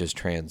watch his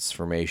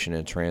transformation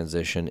and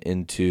transition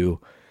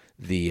into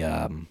the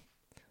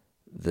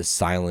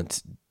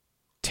silent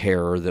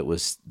terror that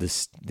was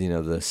this,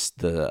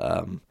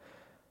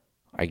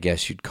 I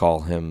guess you'd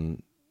call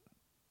him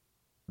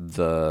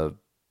the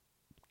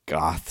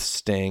goth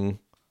Sting,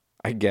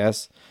 I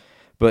guess,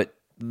 but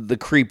the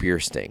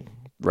creepier Sting,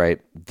 right?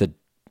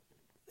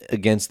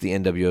 Against the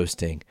NWO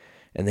Sting,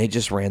 and they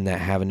just ran that,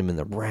 having him in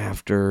the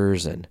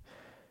rafters and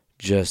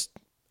just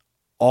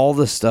all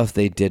the stuff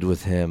they did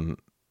with him.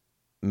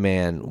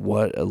 Man,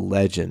 what a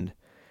legend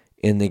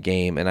in the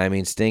game. And I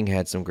mean, Sting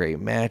had some great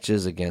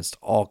matches against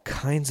all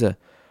kinds of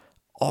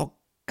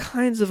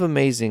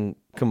amazing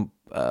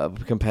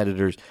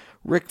competitors.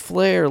 Ric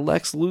Flair,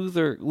 Lex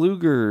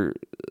Luger,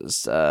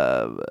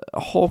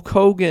 Hulk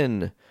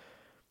Hogan,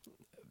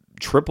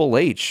 Triple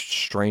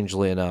H,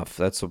 strangely enough.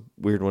 That's a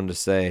weird one to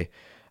say.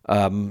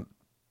 AJ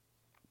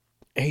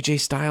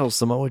Styles,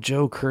 Samoa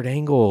Joe, Kurt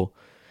Angle.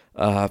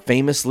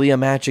 Famously a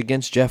match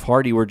against Jeff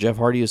Hardy where Jeff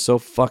Hardy is so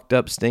fucked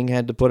up Sting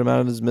had to put him out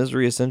of his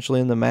misery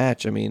essentially in the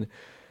match. I mean,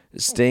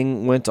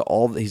 Sting went to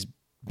he's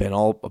been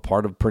a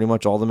part of pretty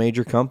much all the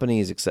major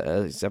companies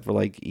except for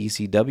like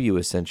ECW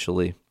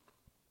essentially.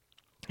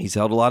 He's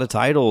held a lot of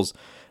titles,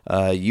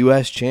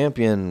 U.S.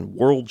 champion,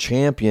 world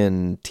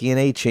champion,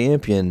 TNA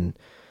champion,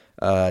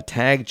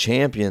 tag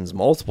champions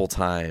multiple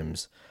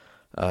times.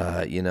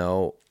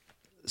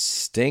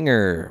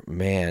 Stinger,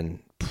 man,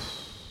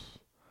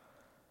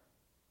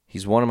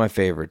 he's one of my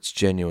favorites,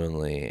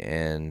 genuinely.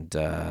 And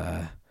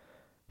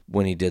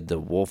when he did the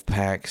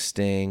Wolfpack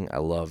Sting, I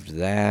loved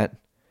that.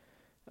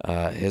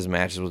 His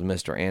matches with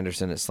Mr.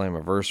 Anderson at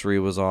Slammiversary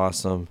was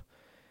awesome.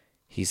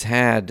 He's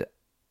had,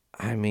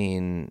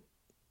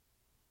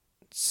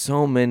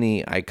 so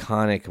many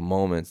iconic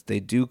moments. They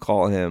do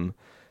call him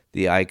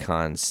the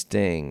Icon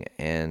Sting.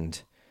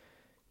 And,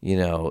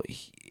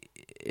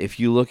 if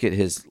you look at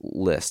his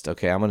list,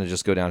 okay, I'm going to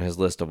just go down his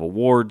list of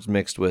awards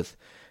mixed with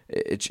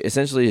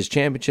essentially his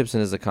championships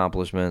and his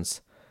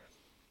accomplishments.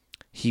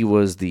 He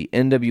was the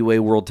NWA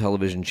World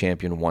Television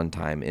Champion 1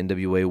 time,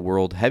 NWA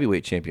World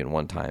Heavyweight Champion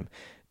 1 time,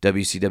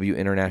 WCW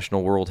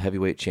International World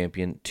Heavyweight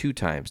Champion 2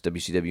 times,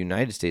 WCW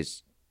United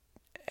States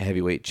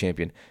Heavyweight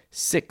Champion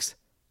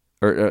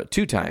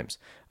 2 times,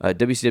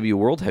 WCW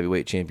World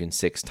Heavyweight Champion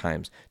 6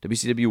 times,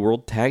 WCW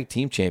World Tag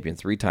Team Champion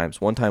 3 times,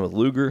 1 time with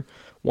Luger,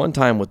 1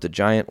 time with the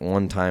Giant,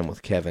 1 time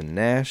with Kevin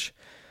Nash.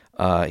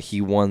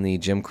 He won the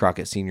Jim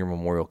Crockett Senior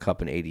Memorial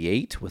Cup in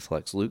 '88 with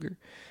Lex Luger.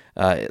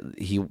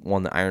 He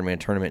won the Ironman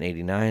Tournament in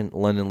 '89,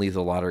 London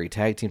Lethal Lottery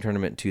Tag Team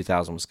Tournament in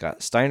 2000 with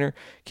Scott Steiner,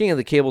 King of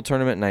the Cable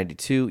Tournament in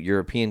 '92,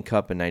 European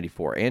Cup in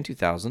 '94 and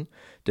 2000,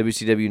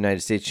 WCW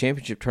United States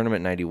Championship Tournament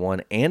in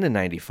 '91 and in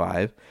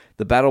 '95,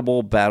 the Battle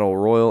Bowl Battle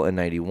Royal in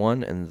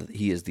 '91, and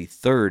he is the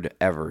 3rd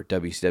ever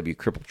WCW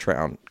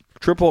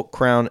Triple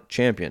Crown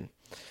Champion.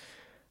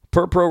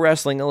 Per Pro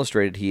Wrestling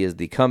Illustrated, he is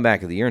the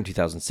Comeback of the Year in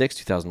 2006,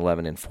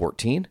 2011, and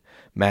 14.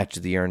 Match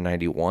of the Year in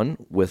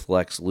 91 with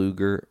Lex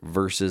Luger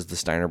versus the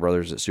Steiner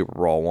Brothers at Super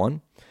Brawl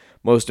 1.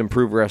 Most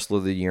Improved Wrestler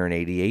of the Year in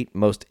 88.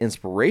 Most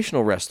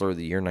Inspirational Wrestler of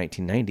the Year in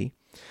 1990.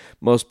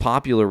 Most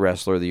Popular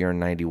Wrestler of the Year in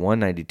 91,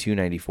 92,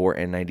 94,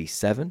 and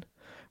 97.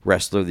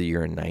 Wrestler of the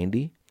Year in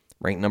 90.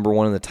 Ranked number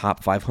 1 in the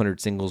top 500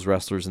 singles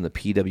wrestlers in the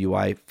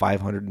PWI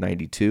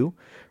 592.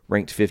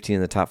 Ranked 15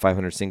 in the top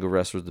 500 single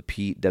wrestlers of the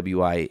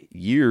PWI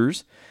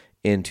years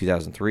in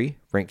 2003.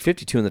 Ranked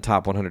 52 in the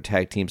top 100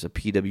 tag teams of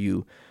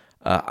PWI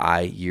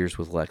years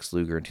with Lex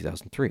Luger in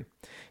 2003.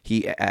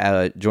 He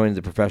joined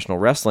the Professional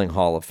Wrestling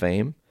Hall of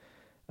Fame,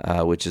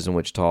 which is in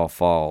Wichita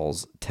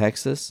Falls,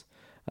 Texas,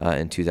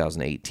 in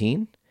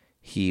 2018.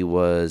 He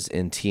was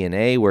in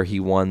TNA, where he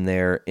won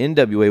their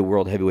NWA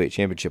World Heavyweight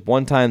Championship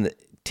 1 time, the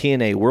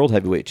TNA World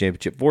Heavyweight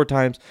Championship 4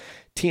 times,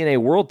 TNA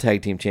World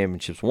Tag Team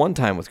Championships 1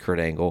 time with Kurt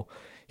Angle.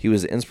 He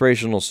was the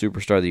Inspirational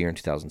Superstar of the Year in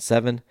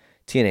 2007,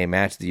 TNA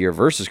Match of the Year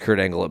versus Kurt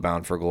Angle at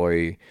Bound for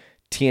Glory,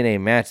 TNA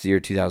Match of the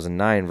Year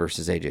 2009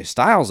 versus AJ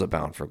Styles at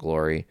Bound for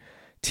Glory,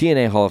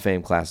 TNA Hall of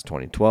Fame Class of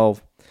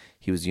 2012.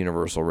 He was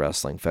Universal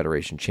Wrestling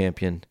Federation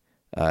Champion,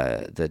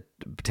 the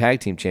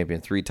Tag Team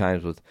Champion 3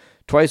 times,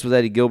 twice with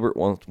Eddie Gilbert,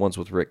 once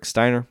with Rick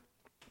Steiner.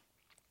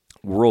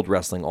 World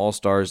Wrestling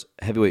All-Stars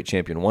Heavyweight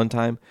Champion 1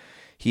 time.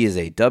 He is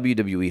a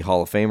WWE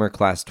Hall of Famer,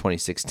 Class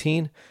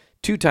 2016,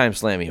 2-time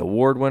Slammy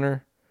Award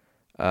winner.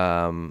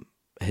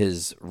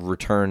 His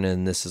return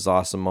in This Is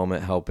Awesome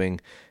moment,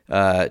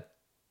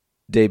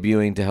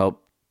 debuting to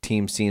help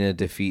Team Cena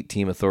defeat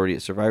Team Authority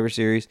at Survivor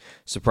Series.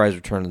 Surprise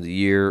return of the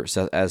year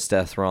as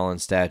Seth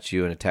Rollins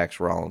statue and attacks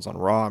Rollins on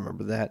Raw. I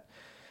remember that.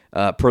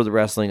 Per the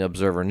Wrestling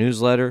Observer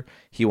newsletter,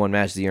 he won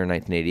Match of the Year in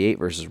 1988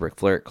 versus Ric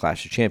Flair at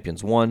Clash of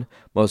Champions 1.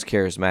 Most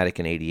charismatic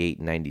in 88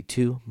 and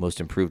 92. Most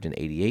improved in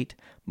 88.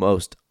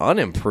 Most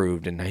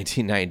unimproved in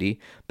 1990.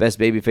 Best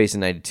babyface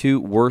in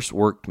 92. Worst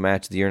worked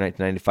Match of the Year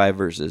 1995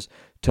 versus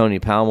Tony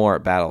Palmore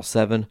at Battle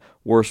 7.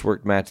 Worst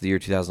worked Match of the Year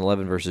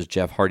 2011 versus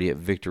Jeff Hardy at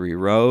Victory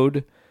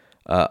Road.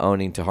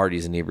 Owning to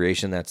Hardy's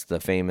inebriation. That's the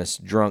famous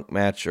drunk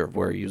match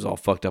where he was all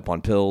fucked up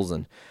on pills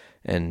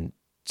and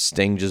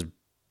Sting just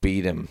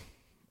beat him.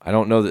 I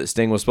don't know that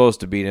Sting was supposed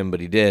to beat him, but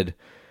he did.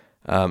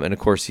 And of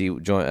course,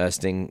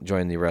 Sting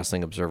joined the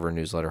Wrestling Observer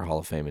Newsletter Hall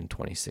of Fame in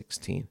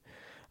 2016.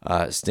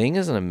 Sting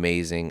is an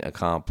amazing,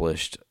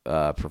 accomplished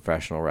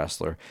professional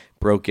wrestler.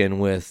 Broke in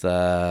with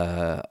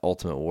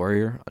Ultimate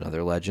Warrior,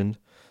 another legend,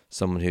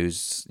 someone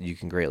you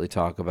can greatly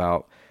talk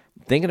about.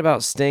 Thinking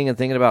about Sting and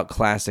thinking about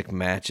classic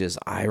matches,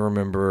 I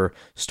remember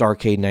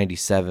Starrcade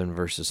 97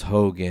 versus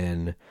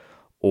Hogan,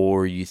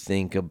 or you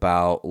think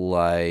about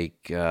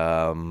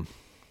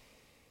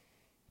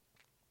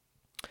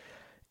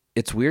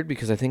it's weird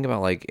because I think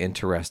about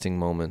interesting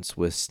moments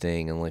with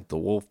Sting and the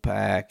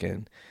Wolfpack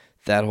and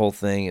that whole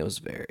thing. It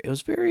was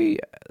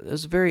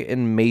a very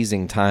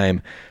amazing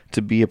time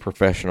to be a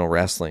professional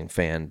wrestling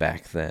fan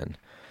back then.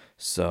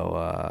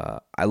 So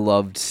I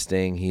loved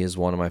Sting. He is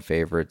one of my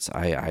favorites.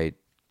 I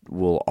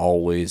will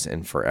always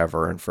and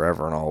forever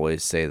and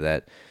always say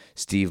that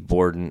Steve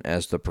Borden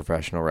as the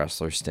professional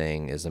wrestler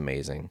Sting is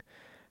amazing.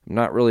 I'm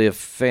not really a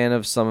fan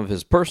of some of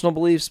his personal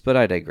beliefs, but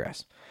I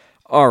digress.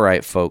 All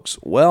right, folks.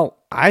 Well,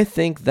 I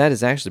think that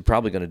is actually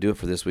probably going to do it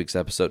for this week's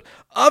episode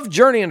of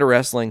Journey into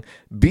Wrestling.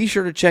 Be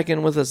sure to check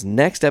in with us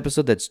next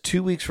episode. That's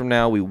 2 weeks from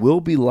now. We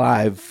will be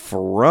live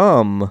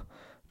from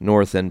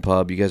North End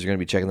Pub. You guys are going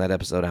to be checking that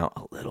episode out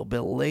a little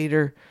bit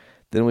later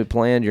than we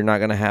planned. You're not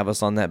going to have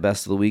us on that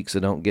best of the week,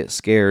 so don't get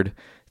scared.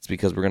 It's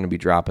because we're going to be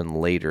dropping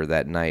later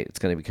that night. It's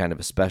going to be kind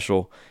of a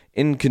special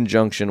in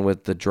conjunction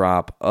with the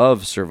drop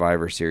of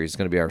Survivor Series. It's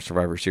going to be our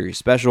Survivor Series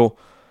special.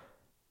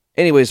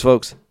 Anyways,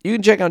 folks, you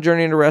can check out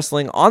Journey into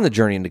Wrestling on the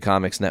Journey into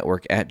Comics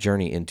network at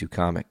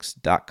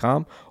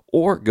journeyintocomics.com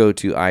or go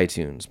to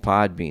iTunes,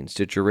 Podbean,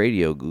 Stitcher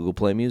Radio, Google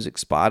Play Music,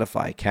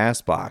 Spotify,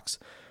 CastBox,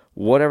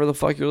 whatever the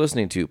fuck you're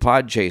listening to,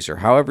 Podchaser,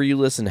 however you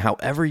listen,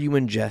 however you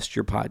ingest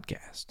your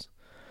podcasts.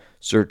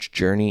 Search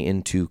Journey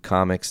into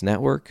Comics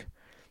Network.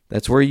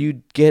 That's where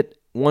you get,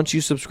 once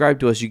you subscribe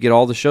to us, you get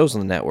all the shows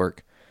on the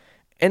network.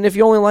 And if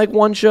you only like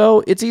one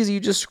show, it's easy. You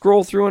just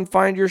scroll through and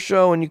find your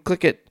show and you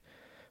click it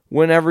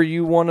whenever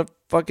you want to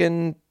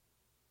fucking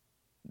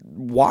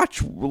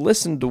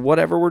listen to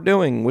whatever we're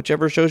doing,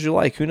 whichever shows you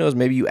like. Who knows?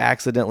 Maybe you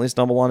accidentally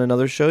stumble on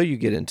another show you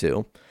get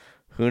into.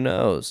 Who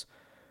knows?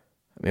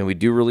 I mean, we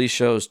do release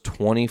shows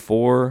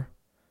 24/7,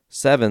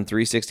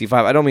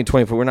 365. I don't mean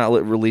 24. We're not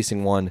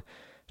releasing one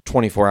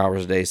 24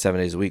 hours a day, 7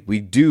 days a week.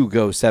 We do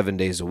go 7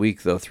 days a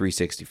week, though,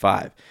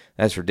 365.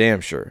 That's for damn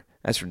sure.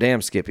 That's for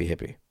damn skippy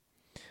hippie.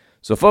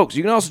 So, folks,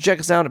 you can also check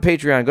us out at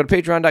Patreon. Go to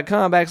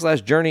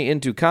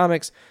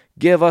patreon.com/journeyintocomics.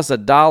 Give us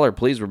 $1,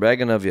 please. We're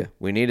begging of you.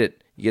 We need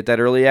it. You get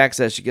that early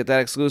access. You get that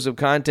exclusive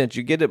content.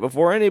 You get it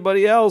before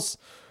anybody else.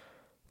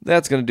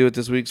 That's going to do it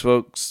this week,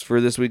 folks,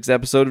 for this week's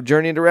episode of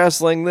Journey into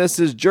Wrestling. This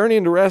is Journey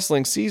into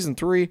Wrestling, Season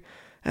 3,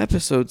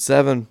 Episode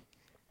 7.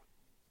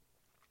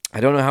 I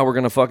don't know how we're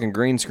going to fucking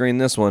green screen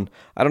this one.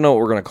 I don't know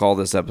what we're going to call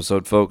this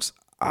episode, folks.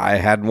 I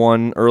had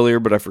one earlier,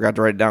 but I forgot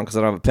to write it down because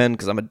I don't have a pen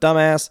because I'm a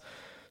dumbass.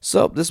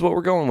 So this is what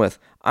we're going with.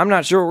 I'm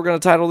not sure what we're going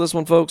to title this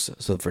one, folks.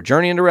 So for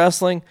Journey into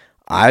Wrestling,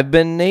 I've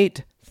been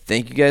Nate.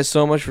 Thank you guys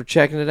so much for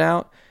checking it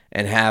out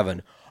and have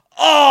an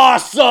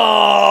awesome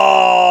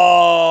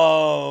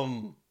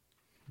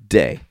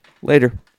day. Later.